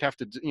 and then we'd have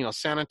to,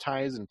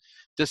 sanitize and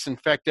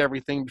disinfect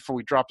everything before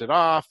we dropped it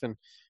off. And,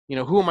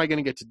 who am I going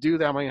to get to do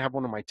that? Am I going to have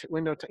one of my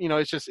window?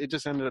 It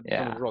just ended up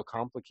becoming real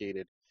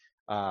complicated.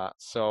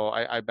 So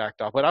I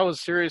backed off, but I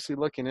was seriously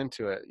looking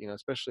into it,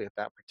 especially at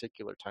that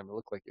particular time. It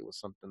looked like it was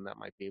something that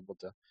might be able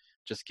to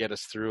just get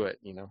us through it,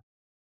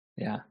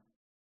 Yeah.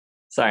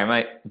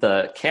 Sorry,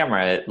 the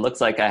camera, it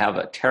looks like I have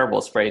a terrible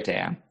spray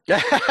tan.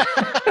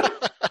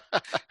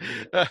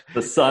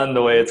 The sun,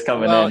 the way it's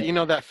coming in.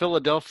 Well, that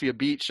Philadelphia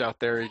beach out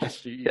there, you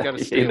got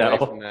to stay away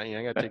from that.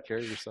 You got to take care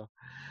of yourself.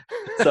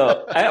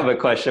 So I have a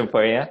question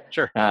for you.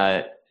 Sure.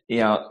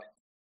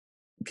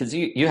 Because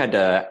you had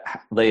to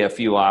lay a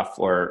few off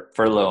or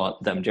furlough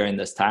them during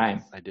this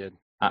time. I did.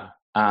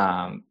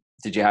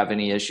 Did you have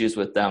any issues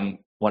with them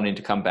wanting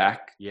to come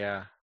back?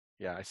 Yeah,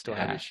 I still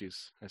have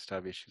issues. I still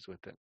have issues with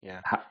it. Yeah.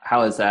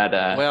 How has that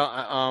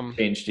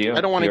changed you?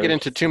 I don't want to get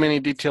into too many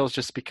details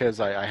just because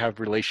I have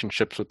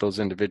relationships with those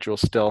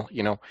individuals still,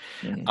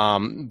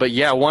 But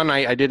yeah, one,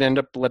 I did end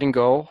up letting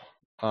go.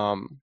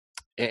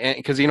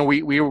 Because,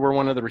 we were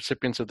one of the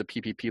recipients of the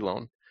PPP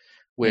loan,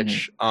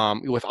 which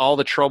with all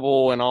the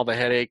trouble and all the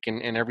headache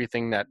and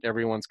everything that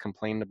everyone's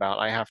complained about,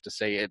 I have to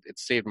say it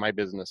saved my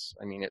business.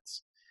 I mean,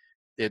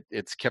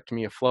 it's kept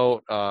me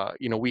afloat.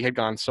 We had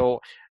gone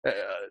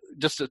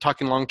just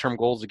talking long-term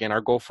goals again,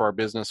 our goal for our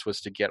business was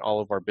to get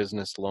all of our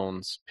business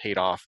loans paid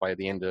off by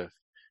the end of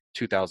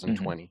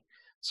 2020.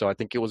 So I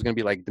think it was going to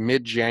be like the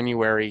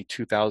mid-January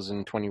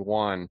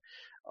 2021,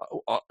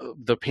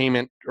 the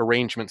payment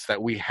arrangements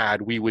that we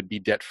had, we would be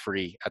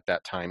debt-free at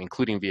that time,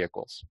 including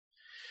vehicles.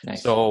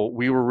 Nice. So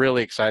we were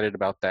really excited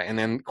about that. And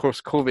then, of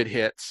course, COVID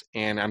hits,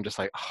 and I'm just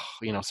like,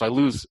 so I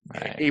lose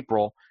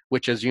April,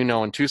 which, as you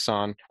know, in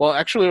Tucson, well,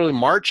 actually early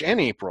March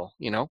and April,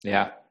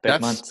 Yeah,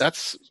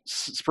 that's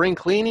spring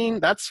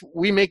cleaning.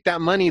 We make that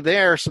money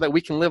there so that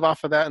we can live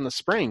off of that in the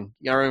spring,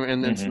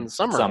 and in the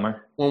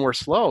summer when we're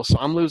slow. So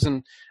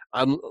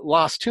I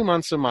lost 2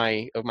 months of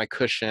my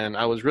cushion.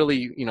 I was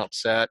really,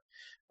 upset.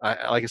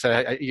 like I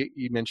said,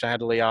 you mentioned I had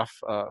to lay off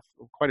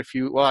quite a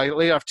few. Well, I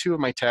laid off 2 of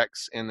my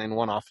techs and then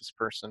 1 office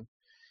person.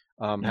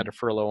 Had to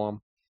furlough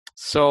them.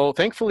 So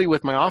thankfully,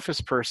 with my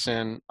office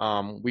person,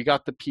 we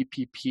got the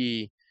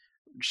PPP.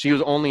 She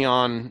was only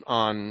on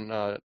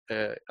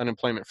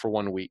unemployment for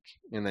 1 week,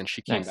 and then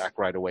she came Nice. back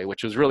right away,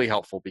 which was really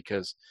helpful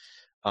because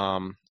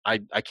I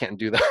can't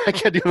do that. I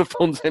can't do the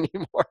phones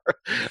anymore.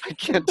 I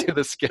can't do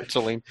the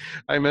scheduling.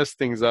 I mess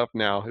things up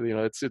now. You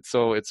know, it's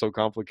so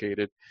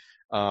complicated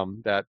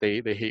that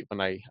they hate when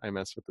I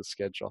mess with the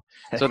schedule.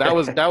 So that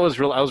was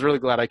real. I was really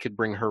glad I could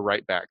bring her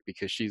right back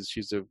because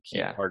she's a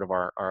key part of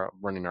our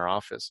running our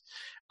office.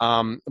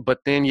 But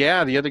then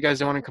the other guys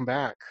don't want to come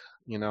back.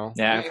 You know.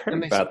 Yeah, I've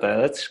heard about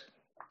that.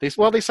 They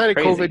cited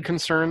crazy. COVID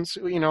concerns.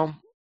 You know,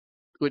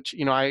 which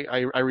I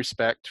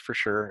respect for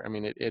sure. I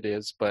mean it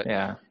is, but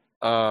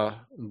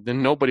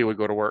then nobody would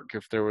go to work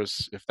if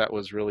that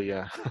was really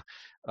a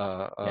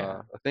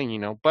thing, you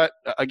know. But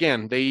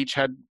again, they each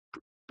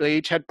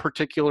had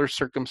particular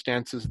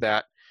circumstances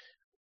that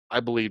I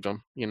believed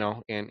them, you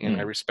know, and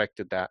I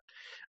respected that.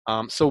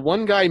 So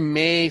one guy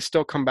may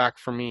still come back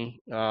for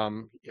me.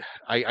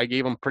 I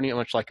gave him pretty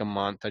much like a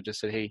month. I just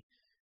said, hey,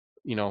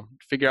 you know,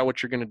 figure out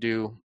what you're going to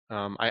do.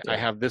 I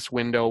have this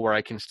window where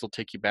I can still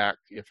take you back.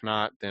 If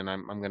not, then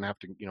I'm going to have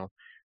to, you know,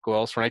 go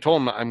elsewhere. And I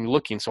told him I'm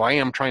looking, so I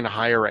am trying to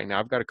hire right now.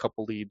 I've got a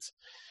couple leads.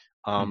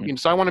 You know,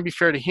 so I want to be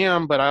fair to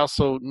him, but I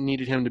also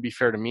needed him to be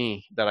fair to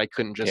me, that I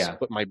couldn't just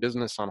put my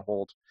business on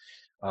hold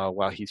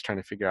while he's trying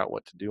to figure out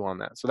what to do on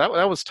that. So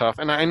that was tough.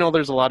 And I know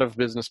there's a lot of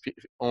business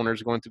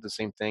owners going through the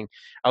same thing.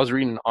 I was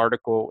reading an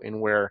article in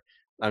where,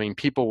 I mean,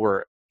 people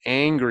were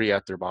angry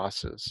at their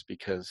bosses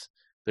because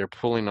they're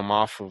pulling them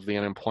off of the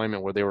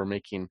unemployment where they were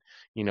making,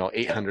 you know,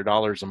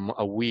 $800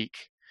 a week.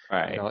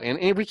 Right. You know,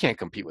 and we can't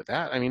compete with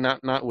that. I mean,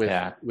 not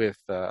with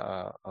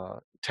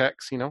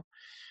techs, you know.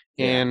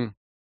 And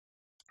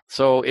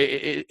so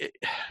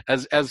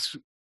as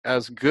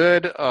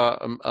good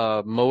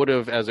a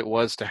motive as it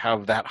was to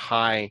have that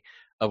high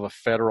of a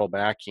federal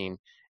backing,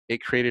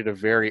 it created a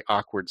very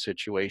awkward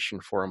situation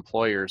for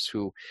employers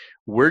who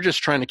we're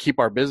just trying to keep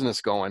our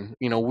business going.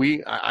 You know,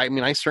 I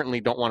mean, I certainly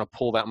don't want to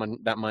pull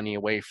that money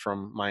away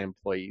from my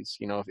employees,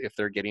 you know, if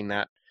they're getting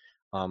that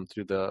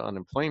through the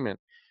unemployment.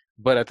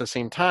 But at the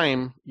same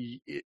time,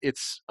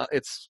 it's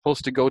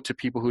supposed to go to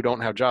people who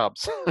don't have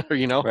jobs,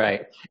 you know,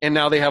 right? And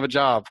now they have a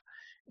job,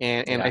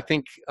 and I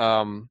think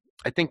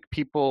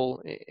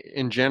people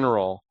in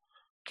general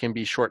can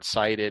be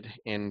short-sighted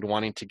in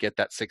wanting to get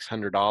that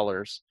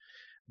 $600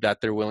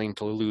 that they're willing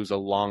to lose a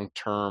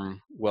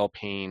long-term,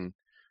 well-paying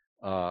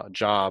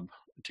job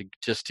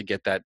to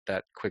get that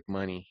quick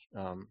money.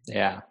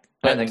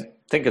 But I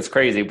think it's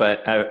crazy,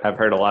 but I've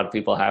heard a lot of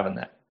people having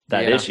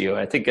that issue.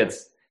 I think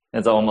it's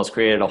almost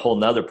created a whole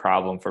nother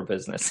problem for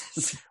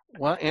businesses.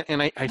 Well,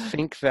 and I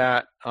think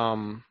that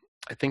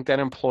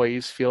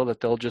employees feel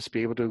that they'll just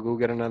be able to go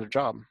get another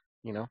job,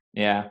 you know?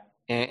 Yeah.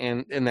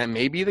 And that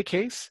may be the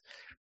case,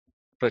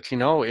 but you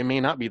know, it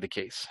may not be the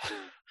case.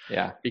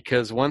 Yeah.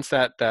 Because once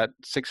that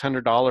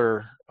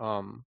 $600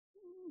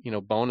 you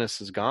know,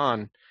 bonus is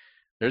gone,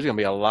 there's going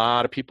to be a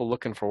lot of people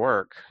looking for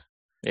work.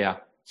 Yeah.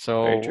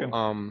 So very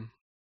true.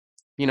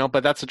 You know,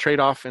 but that's a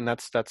trade-off, and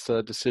that's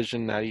a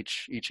decision that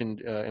each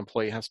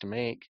employee has to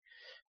make.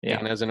 Yeah.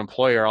 And as an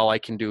employer, all I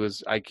can do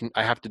is I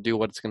have to do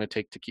what it's going to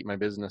take to keep my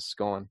business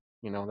going.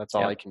 You know, that's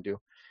all I can do.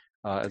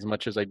 As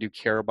much as I do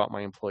care about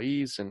my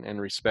employees and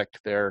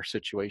respect their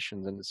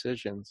situations and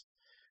decisions,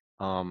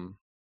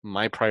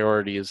 my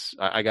priority is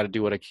I got to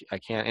do what I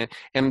can.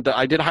 And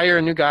I did hire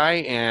a new guy,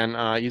 and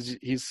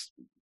he's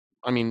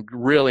I mean,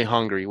 really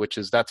hungry,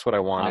 that's what I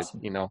wanted.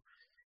 Awesome. You know.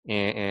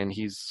 And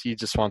he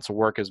just wants to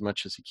work as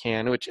much as he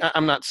can, which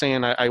I'm not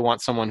saying I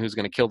want someone who's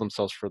going to kill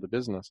themselves for the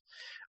business.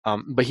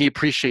 But he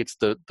appreciates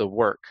the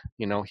work,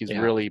 you know, he's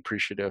really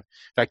appreciative.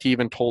 In fact, he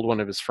even told one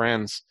of his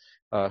friends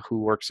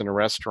who works in a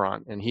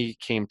restaurant, and he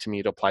came to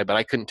me to apply, but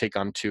I couldn't take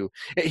on 2.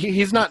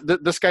 He's not,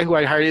 this guy who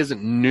I hired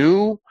isn't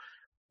new,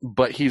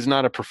 but he's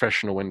not a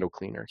professional window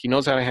cleaner. He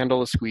knows how to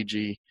handle a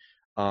squeegee.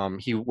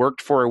 He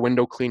worked for a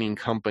window cleaning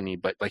company,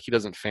 but like he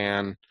doesn't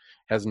fan,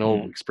 has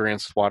no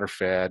experience with water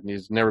fed, and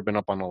he's never been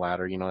up on a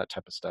ladder, you know, that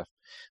type of stuff.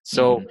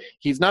 So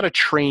he's not a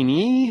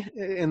trainee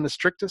in the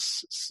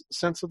strictest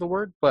sense of the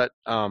word, but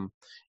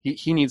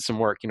he needs some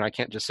work. You know, I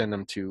can't just send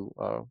him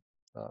to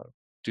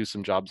do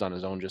some jobs on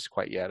his own just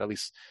quite yet, at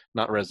least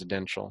not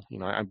residential. You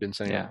know, I've been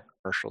sending him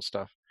commercial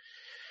stuff.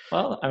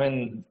 Well, I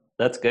mean,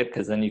 that's good,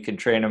 because then you can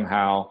train him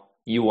how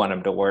you want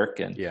him to work,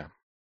 and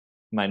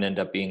might end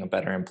up being a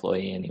better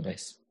employee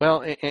anyways.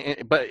 Well,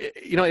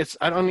 but you know,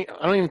 I don't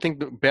even think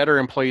that better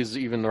employee is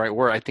even the right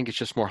word. I think it's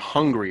just more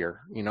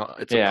hungrier, you know,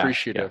 it's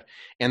appreciative.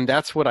 And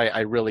that's what I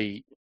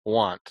really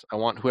want. I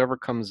want whoever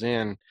comes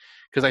in,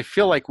 because I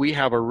feel like we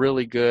have a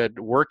really good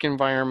work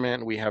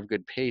environment. We have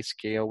good pay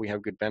scale. We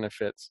have good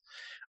benefits.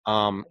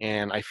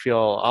 And I feel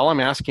all I'm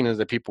asking is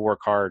that people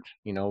work hard,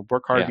 you know,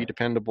 be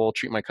dependable,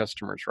 treat my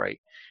customers right,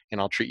 and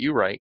I'll treat you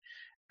right.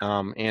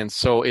 And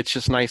so it's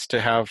just nice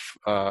to have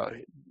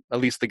at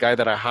least the guy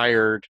that I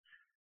hired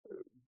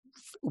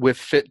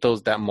fit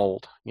that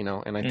mold,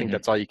 and I think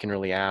that's all you can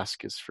really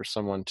ask is for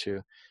someone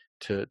to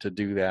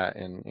do that.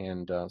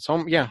 And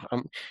so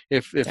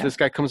if this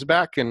guy comes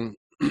back, and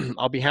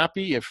I'll be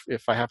happy.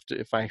 If I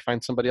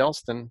find somebody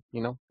else, then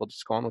we'll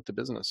just go on with the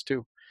business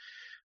too.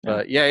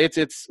 But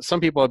it's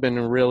some people have been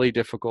in really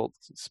difficult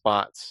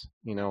spots,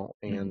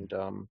 and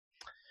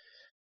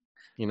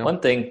one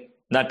thing,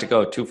 not to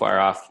go too far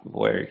off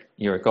where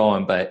you were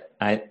going, but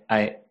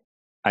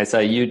I saw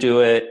you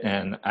do it,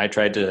 and I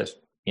tried to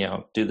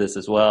do this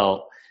as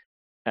well.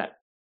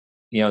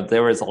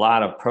 There was a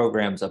lot of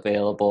programs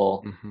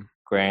available,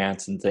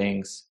 grants and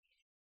things.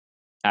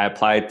 I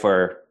applied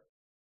for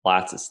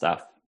lots of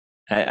stuff.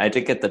 I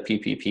did get the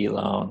PPP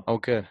loan. Oh,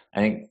 good.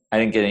 I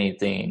didn't get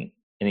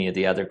any of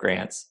the other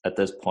grants at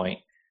this point,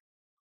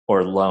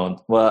 or loan.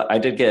 Well, I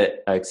did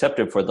get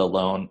accepted for the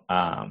loan,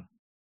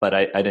 but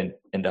I didn't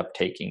end up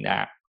taking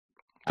that.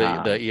 The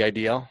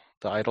EIDL,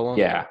 the EIDL loan?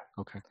 Yeah.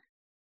 Okay.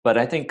 But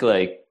I think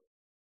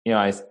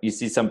you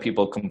see some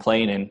people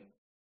complaining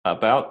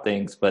about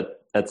things,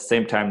 but at the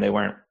same time, they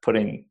weren't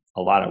putting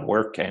a lot of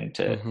work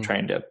into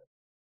trying to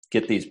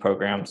get these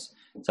programs.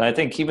 So I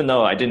think even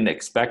though I didn't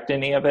expect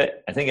any of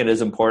it, I think it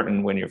is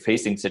important when you're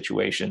facing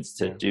situations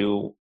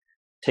to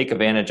take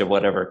advantage of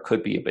whatever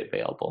could be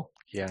available.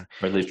 Yeah.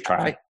 Or at least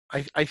try.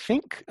 I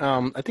think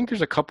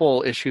there's a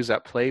couple issues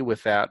at play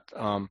with that.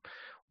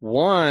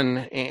 One,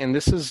 and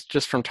this is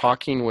just from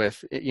talking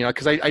with,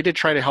 because I did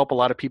try to help a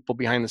lot of people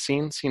behind the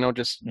scenes,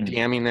 just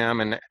DMing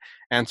them and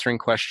answering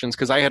questions,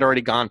 because I had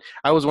already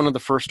I was one of the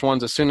first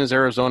ones. As soon as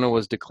Arizona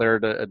was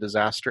declared a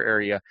disaster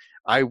area,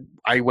 I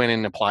went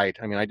and applied.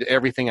 I mean, I did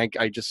everything.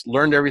 I just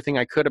learned everything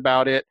I could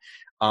about it.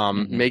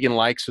 Megan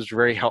Likes was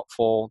very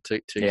helpful to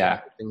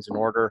get things in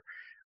order.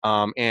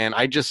 And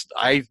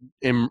I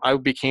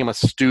became a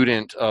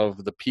student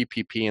of the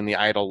PPP and the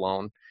EIDL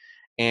loan.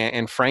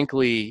 And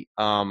frankly,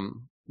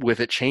 with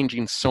it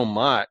changing so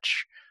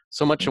much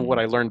of what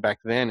I learned back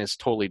then is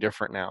totally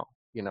different now,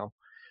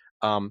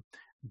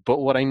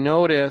 but what I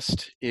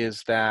noticed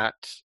is that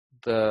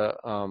a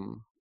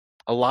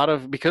lot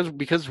of,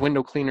 because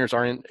window cleaners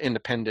are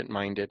independent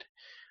minded,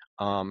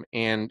 and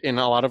a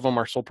lot of them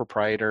are sole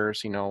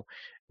proprietors,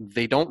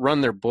 they don't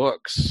run their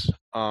books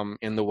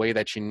in the way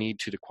that you need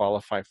to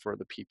qualify for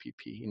the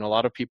PPP. A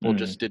lot of people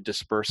just did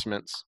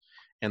disbursements,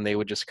 and they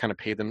would just kind of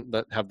pay them,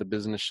 have the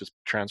business just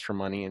transfer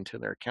money into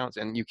their accounts,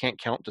 and you can't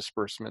count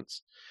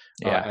disbursements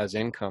as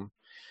income.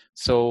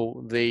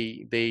 So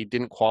they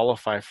didn't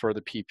qualify for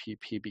the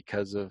PPP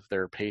because of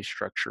their pay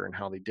structure and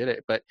how they did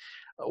it. But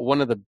one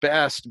of the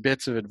best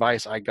bits of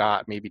advice I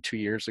got maybe 2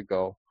 years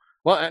ago,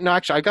 well, no,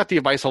 actually, I got the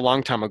advice a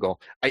long time ago.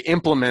 I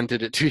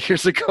implemented it 2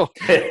 years ago.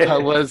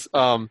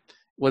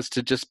 Was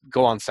to just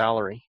go on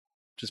salary,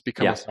 just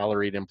become a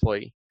salaried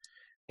employee.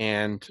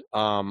 And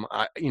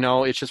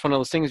it's just one of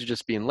those things. You're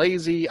just being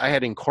lazy. I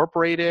had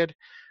incorporated.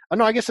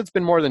 No, I guess it's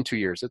been more than 2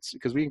 years. It's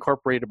because we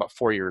incorporated about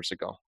 4 years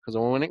ago. Because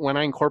when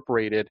I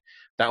incorporated,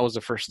 that was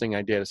the first thing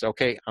I did. Is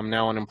okay, I'm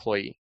now an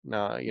employee.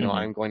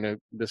 I'm going to.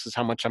 This is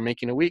how much I'm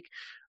making a week.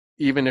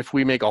 Even if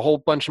we make a whole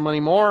bunch of money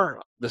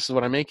more, this is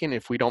what I'm making.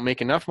 If we don't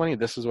make enough money,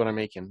 this is what I'm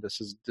making. This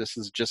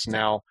is just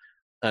now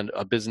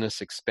a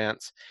business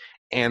expense.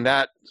 And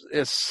that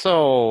is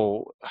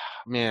so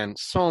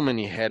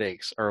many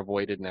headaches are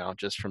avoided now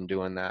just from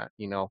doing that.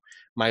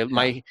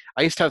 I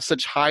used to have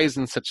such highs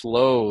and such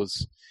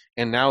lows,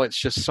 and now it's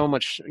just so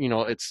much,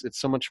 it's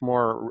so much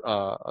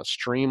more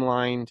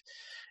streamlined.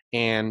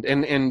 And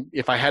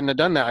if I hadn't have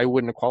done that, I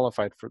wouldn't have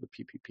qualified for the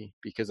PPP,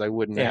 because I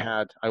wouldn't have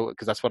had,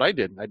 because that's what I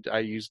did. I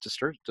used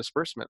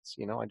disbursements,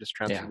 I just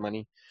transferred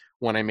money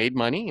when I made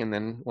money. And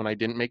then when I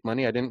didn't make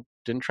money, I didn't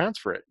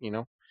transfer it,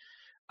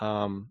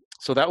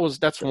 So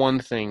that's one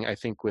thing I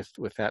think with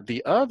that.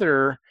 The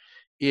other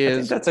is, I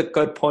think that's a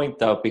good point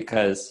though,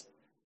 because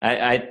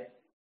I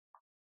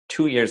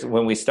 2 years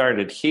when we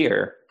started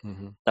here,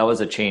 that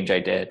was a change I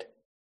did,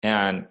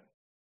 and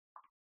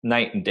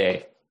night and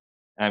day.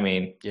 I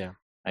mean,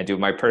 I do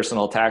my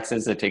personal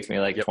taxes. It takes me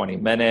like 20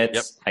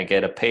 minutes. I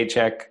get a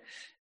paycheck.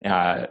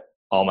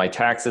 All my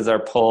taxes are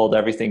pulled.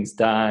 Everything's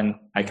done.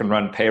 I can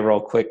run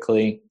payroll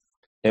quickly.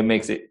 It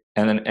makes it,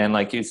 and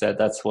like you said,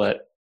 that's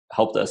what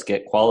helped us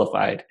get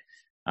qualified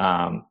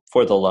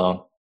for the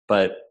loan.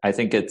 But I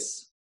think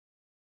it's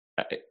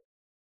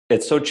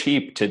so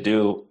cheap to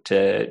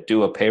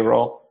do a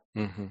payroll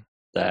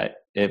that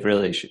it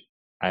really should.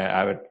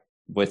 I would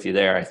with you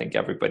there. I think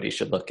everybody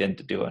should look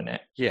into doing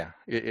it. Yeah,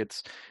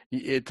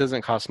 it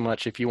doesn't cost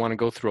much if you want to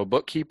go through a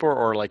bookkeeper,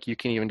 or like you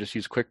can even just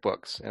use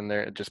QuickBooks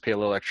and just pay a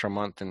little extra a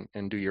month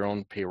and do your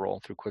own payroll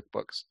through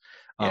QuickBooks.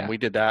 We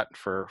did that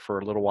for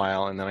a little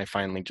while, and then I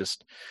finally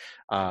just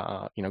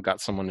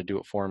got someone to do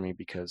it for me,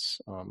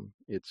 because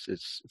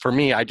it's for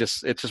me,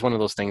 it's just one of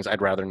those things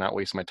I'd rather not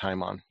waste my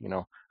time on.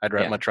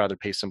 I'd much rather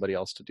pay somebody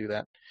else to do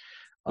that.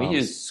 We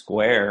use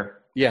Square.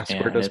 Yeah,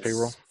 Square does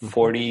payroll.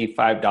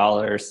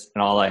 $45,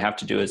 and all I have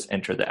to do is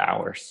enter the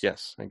hours.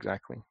 Yes,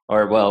 exactly.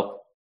 Or,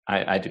 well,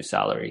 I do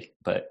salary,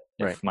 but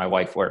if my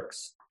wife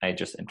works, I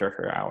just enter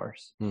her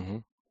hours.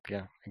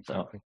 Yeah,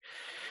 So, exactly.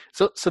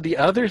 So the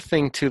other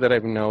thing too that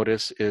I've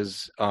noticed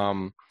is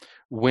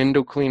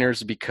window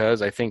cleaners,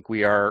 because I think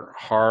we are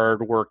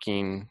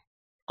hardworking,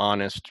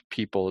 honest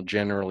people,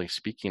 generally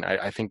speaking.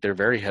 I think they're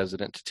very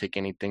hesitant to take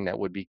anything that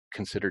would be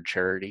considered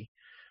charity.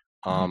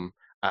 mhm, Um,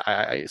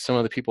 some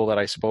of the people that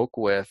I spoke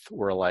with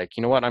were like,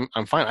 you know what,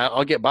 I'm fine.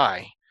 I'll get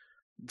by.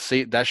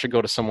 See, that should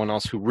go to someone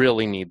else who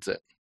really needs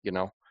it, you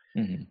know.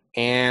 mhm,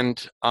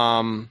 And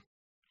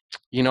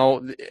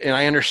and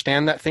I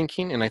understand that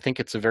thinking, and I think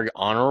it's a very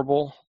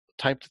honorable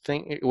type of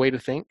thing, way to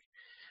think.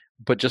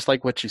 But just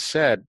like what you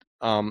said,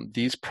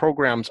 these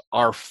programs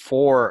are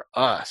for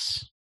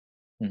us.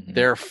 mhm.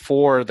 They're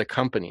for the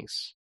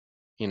companies,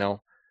 you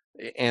know,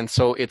 and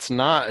so it's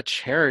not a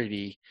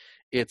charity.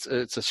 It's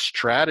a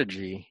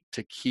strategy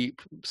to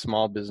keep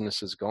small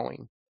businesses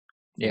going,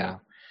 you Yeah.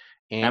 know,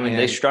 I mean,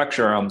 they and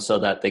structure them so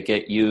that they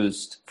get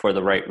used for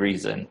the right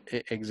reason.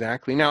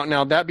 exactly.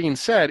 Now that being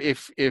said,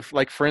 if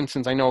like for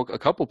instance, I know a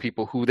couple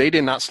people who they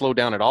did not slow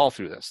down at all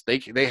through this.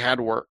 They had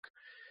work.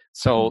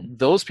 So Mhm.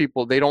 those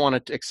people, they don't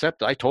want to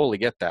accept it. I totally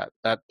get that.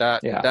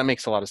 Yeah. That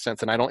makes a lot of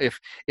sense. And I don't,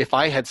 if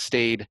I had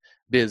stayed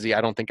busy,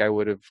 I don't think I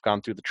would have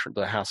gone through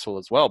the hassle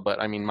as well. But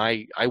I mean,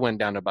 I went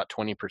down to about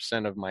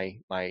 20% of my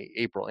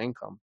April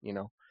income. You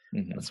know,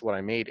 Mhm. that's what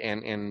I made.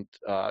 And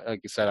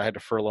like I said, I had to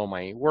furlough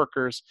my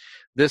workers.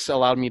 This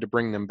allowed me to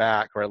bring them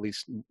back, or at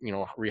least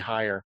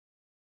rehire.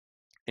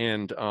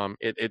 And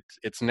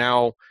it's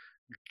now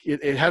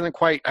it hasn't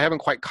quite I haven't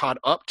quite caught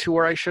up to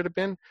where I should have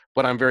been,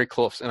 but I'm very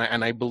close.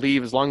 And I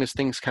believe as long as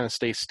things kind of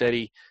stay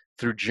steady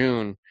through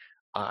June,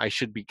 I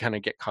should be kind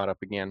of get caught up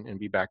again and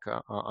be back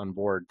on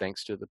board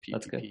thanks to the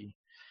That's good. PPP.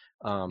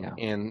 Yeah.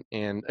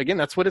 And again,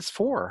 that's what it's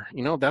for.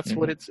 That's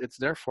what Mhm. it's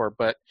there for.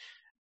 But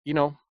you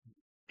know,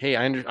 hey,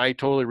 I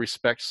totally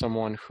respect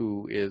someone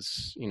who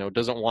is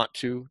doesn't want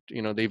to.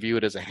 They view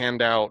it as a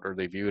handout, or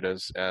they view it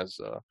as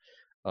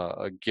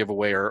a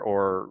giveaway,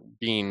 or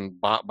being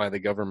bought by the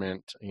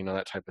government,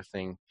 that type of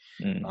thing.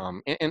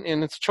 Mm.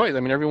 And it's a choice. I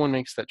mean, everyone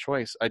makes that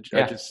choice. I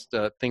Yeah. just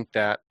think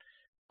that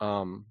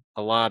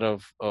a lot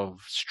of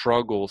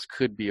struggles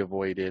could be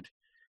avoided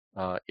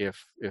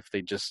if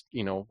they just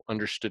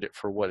understood it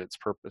for what its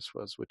purpose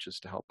was, which is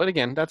to help. But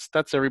again, that's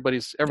Yeah. everybody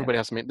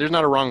has to make. There's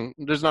not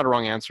a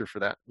wrong answer for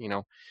that.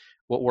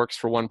 What works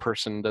for one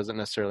person doesn't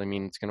necessarily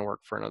mean it's going to work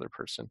for another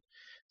person.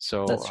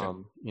 So That's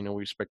true. we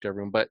respect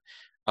everyone. But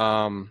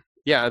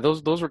yeah,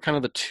 those were kind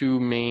of the two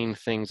main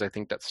things I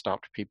think that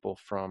stopped people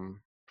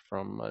from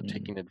Mhm.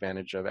 taking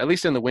advantage of, at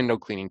least in the window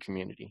cleaning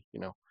community.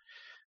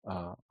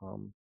 Uh,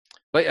 um,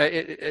 but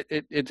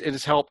it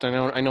has helped.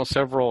 I know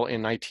several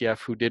in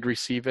ITF who did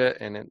receive it,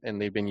 and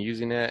they've been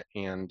using it.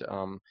 And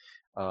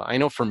I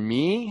know for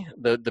me,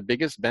 the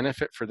biggest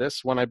benefit for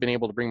this one, I've been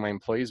able to bring my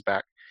employees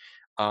back.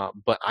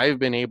 But I've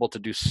been able to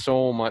do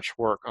so much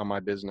work on my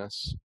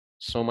business,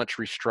 so much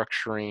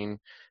restructuring,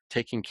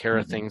 taking care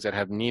of Mhm. things that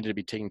have needed to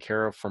be taken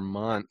care of for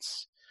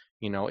months.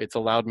 It's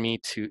allowed me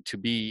to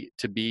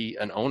be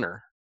an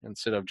owner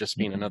instead of just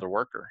being Mhm. another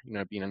worker,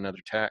 being another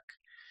tech.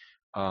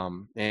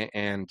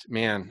 And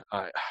man,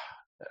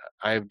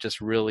 I've just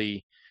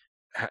really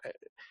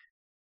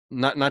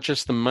not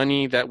just the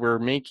money that we're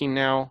making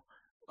now,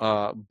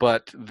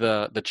 but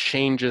the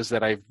changes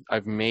that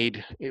I've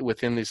made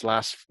within these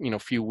last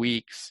few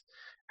weeks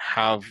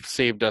have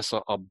saved us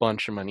a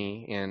bunch of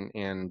money.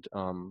 And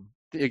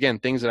again,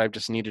 things that I've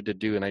just needed to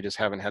do, and I just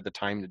haven't had the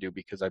time to do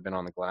because I've been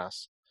on the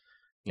glass.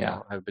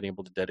 Yeah. I've been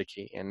able to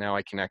dedicate, and now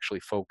I can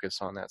actually focus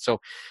on that. So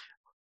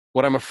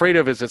what I'm afraid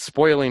of is it's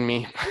spoiling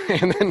me.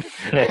 And then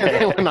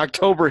when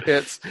October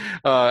hits,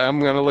 I'm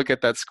going to look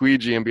at that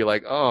squeegee and be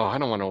like, oh, I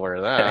don't want to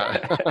wear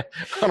that.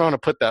 I don't want to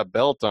put that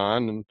belt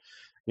on. And,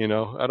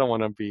 I don't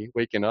want to be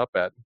waking up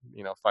at,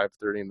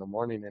 5:30 in the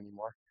morning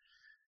anymore.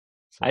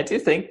 I So do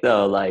think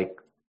though, like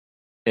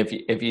if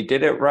you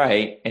did it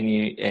right and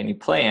you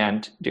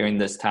planned during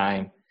this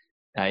time,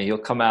 you'll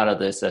come out of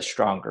this a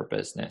stronger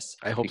business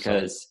I hope so.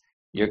 because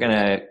you're Hmm.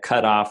 gonna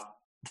cut off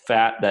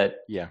fat that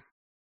Yeah.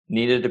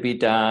 needed to be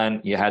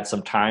done. You had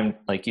some time,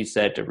 like you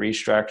said, to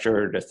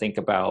restructure, to think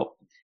about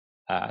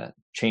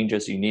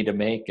changes you need to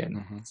make, and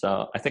Hmm.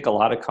 so I think a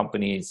lot of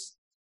companies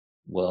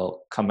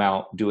will come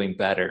out doing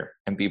better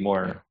and be Yeah.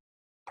 more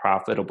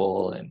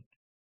profitable and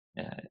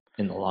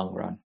in the long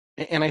run.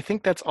 And I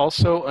think that's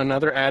also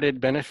another added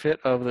benefit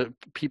of the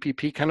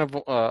PPP, kind of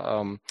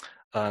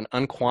an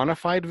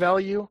unquantified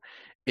value,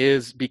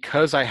 is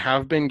because I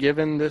have been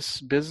given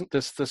this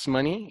business, this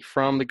money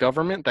from the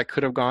government that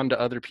could have gone to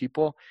other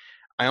people.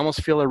 I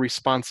almost feel a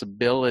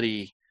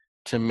responsibility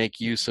to make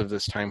use of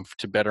this time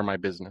to better my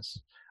business.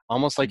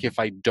 Almost like Mhm. if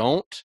I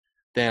don't,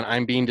 then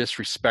I'm being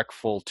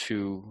disrespectful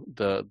to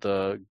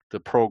the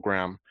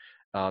program,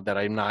 that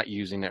I'm not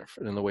using it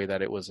in the way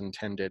that it was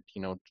intended,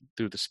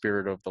 through the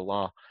spirit of the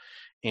law.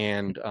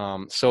 And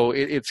so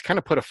it's kind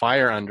of put a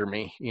fire under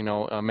me,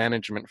 a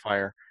management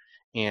fire.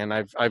 And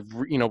I've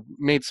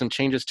made some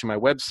changes to my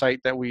website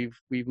that we've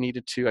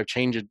needed to. I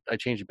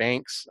changed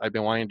banks. I've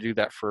been wanting to do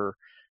that for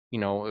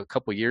a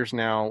couple of years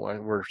now.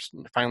 We're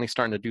finally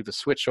starting to do the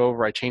switch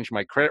over. I changed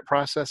my credit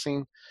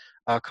processing.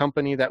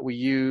 company that we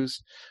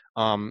use.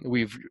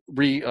 We've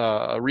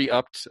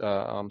re-upped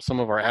some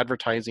of our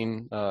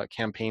advertising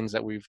campaigns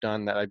that we've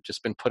done that I've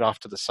just been put off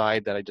to the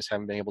side that I just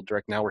haven't been able to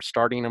direct. Now we're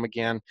starting them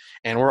again,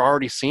 and we're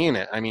already seeing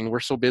it. I mean, we're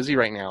so busy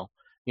right now.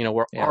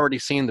 We're already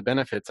seeing the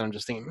benefits. I'm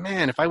just thinking,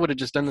 man, if I would have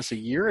just done this a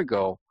year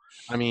ago,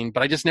 I mean,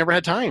 but I just never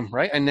had time,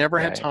 right? I never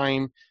had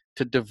time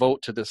to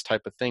devote to this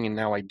type of thing, and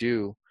now I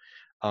do.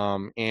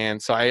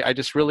 And so I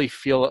just really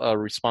feel a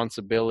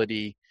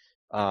responsibility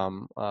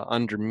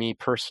under me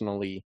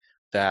personally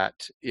that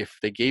if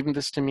they gave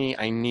this to me,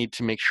 I need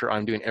to make sure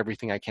I'm doing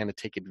everything I can to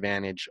take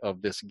advantage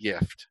of this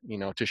gift,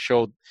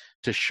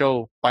 to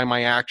show by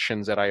my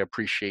actions that I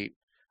appreciate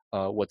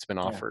what's been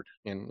offered.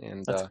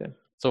 And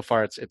so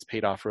far it's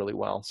paid off really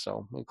well.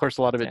 So of course,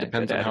 a lot of it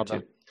depends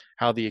on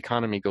how the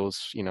economy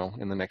goes, in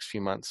the next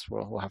few months.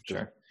 We'll have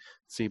to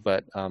see,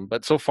 but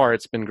so far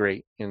it's been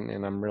great,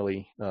 and I'm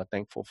really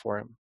thankful for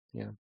it.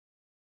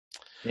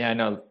 Yeah, I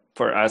know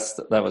for us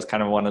that was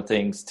kind of one of the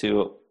things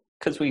too,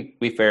 because we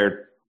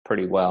fared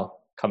pretty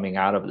well coming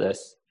out of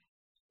this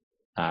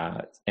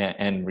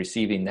and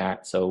receiving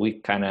that. So we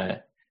kind of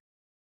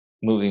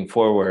moving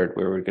forward,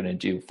 we were going to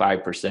do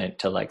 5%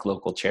 to like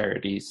local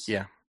charities.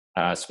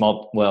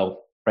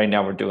 Right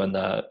now we're doing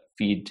the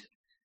feeding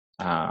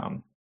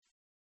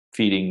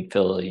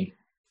Philly,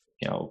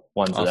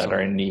 ones awesome. That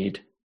are in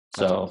need.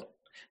 So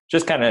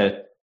just kind of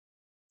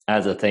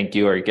as a thank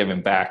you or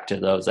giving back to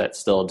those that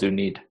still do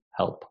need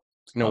help.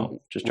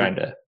 Just trying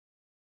to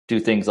do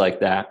things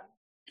like that.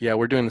 Yeah,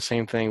 we're doing the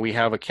same thing. We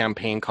have a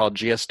campaign called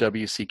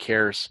GSWC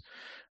Cares,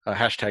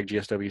 hashtag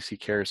GSWC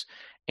Cares,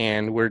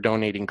 and we're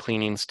donating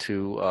cleanings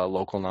to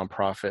local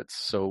nonprofits.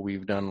 So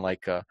we've done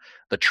like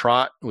the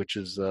Trot, which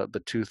is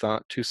the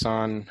Tucson,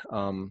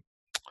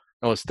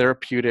 it's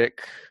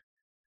Therapeutic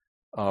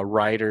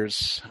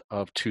Riders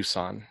of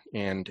Tucson,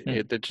 and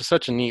it's just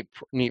such a neat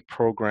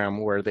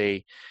program where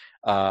they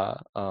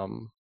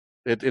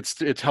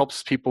it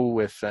helps people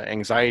with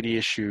anxiety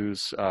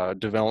issues,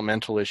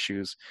 developmental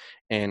issues,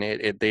 and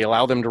they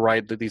allow them to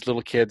ride these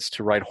little kids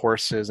to ride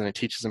horses, and it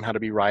teaches them how to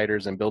be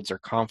riders and builds their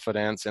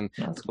confidence, and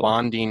the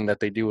bonding that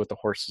they do with the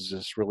horses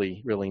is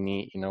really, really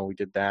neat. We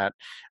did that.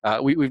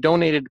 We've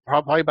donated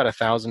probably about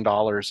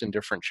 $1,000 in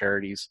different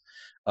charities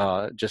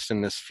just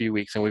in this few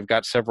weeks, and we've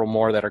got several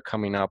more that are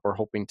coming up. We're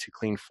hoping to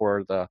clean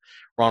for the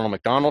Ronald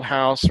McDonald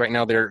House. Right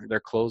now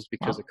they're closed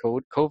because of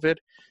COVID.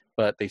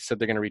 But they said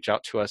they're going to reach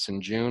out to us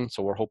in June,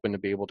 so we're hoping to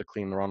be able to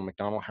clean the Ronald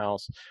McDonald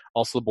House.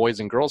 Also, the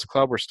Boys and Girls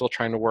Club, we're still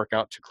trying to work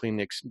out to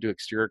do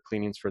exterior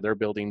cleanings for their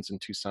buildings in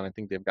Tucson. I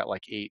think they've got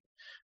like 8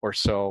 or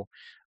so.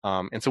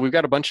 And so we've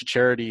got a bunch of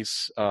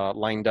charities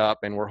lined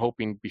up, and we're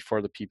hoping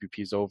before the PPP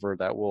is over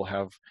that we'll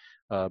have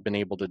been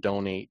able to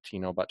donate,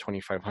 about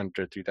 $2,500,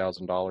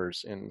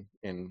 $3,000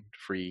 in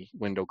free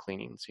window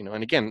cleanings.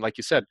 And again, like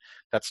you said,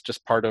 that's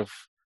just part of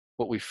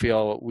what we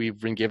feel we've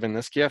been given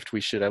this gift.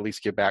 We should at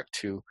least give back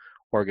to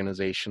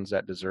organizations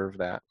that deserve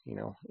that, and,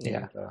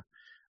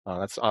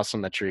 that's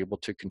awesome that you're able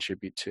to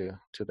contribute to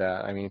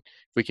that. I mean, if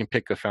we can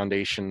pick a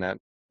foundation that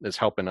is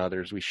helping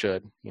others, we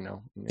should,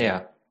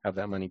 have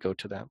that money go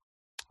to that.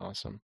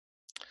 Awesome.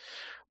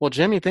 Well,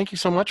 Jimmie, thank you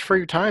so much for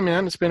your time,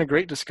 man. It's been a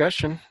great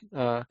discussion.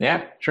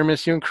 Sure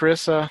miss you and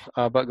Carissa,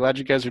 but glad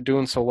you guys are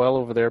doing so well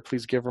over there.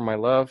 Please give her my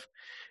love.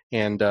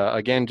 And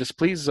again, just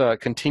please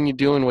continue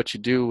doing what you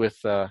do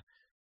with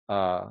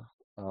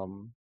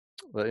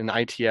in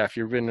ITF.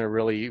 You've been a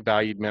really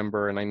valued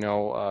member, and I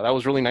know that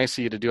was really nice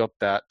of you to do up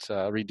that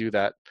redo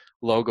that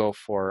logo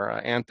for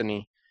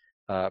Anthony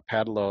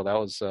Padlow. That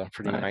was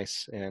pretty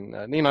nice, and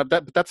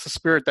that's the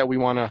spirit that we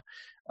want to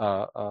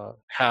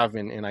have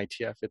in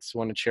ITF. It's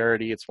one of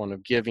charity, it's one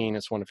of giving,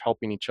 it's one of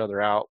helping each other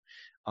out,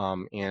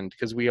 and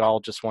because we all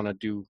just want to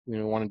do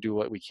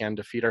what we can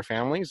to feed our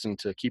families and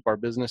to keep our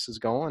businesses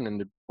going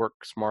and to work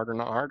smarter,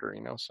 not harder.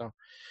 So.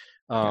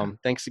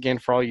 Thanks again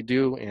for all you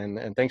do,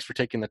 and thanks for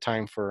taking the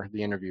time for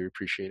the interview. We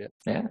appreciate it.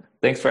 Yeah,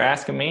 thanks for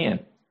asking me,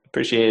 and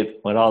appreciate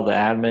what all the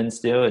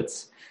admins do.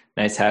 It's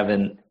nice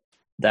having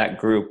that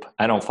group.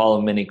 I don't follow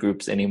many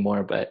groups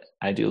anymore, but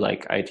I do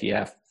like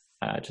ITF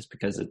just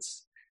because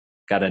it's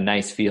got a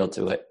nice feel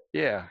to it.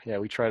 Yeah,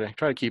 we try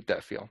to keep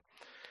that feel.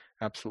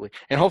 Absolutely,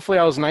 and hopefully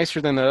I was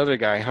nicer than the other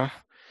guy, huh?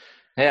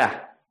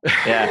 Yeah,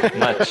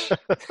 much.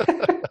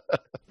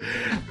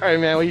 All right,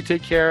 man. Well, you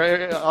take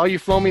care. All you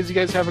Flomies, you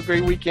guys have a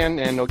great weekend,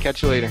 and we'll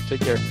catch you later.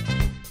 Take care.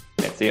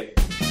 See you.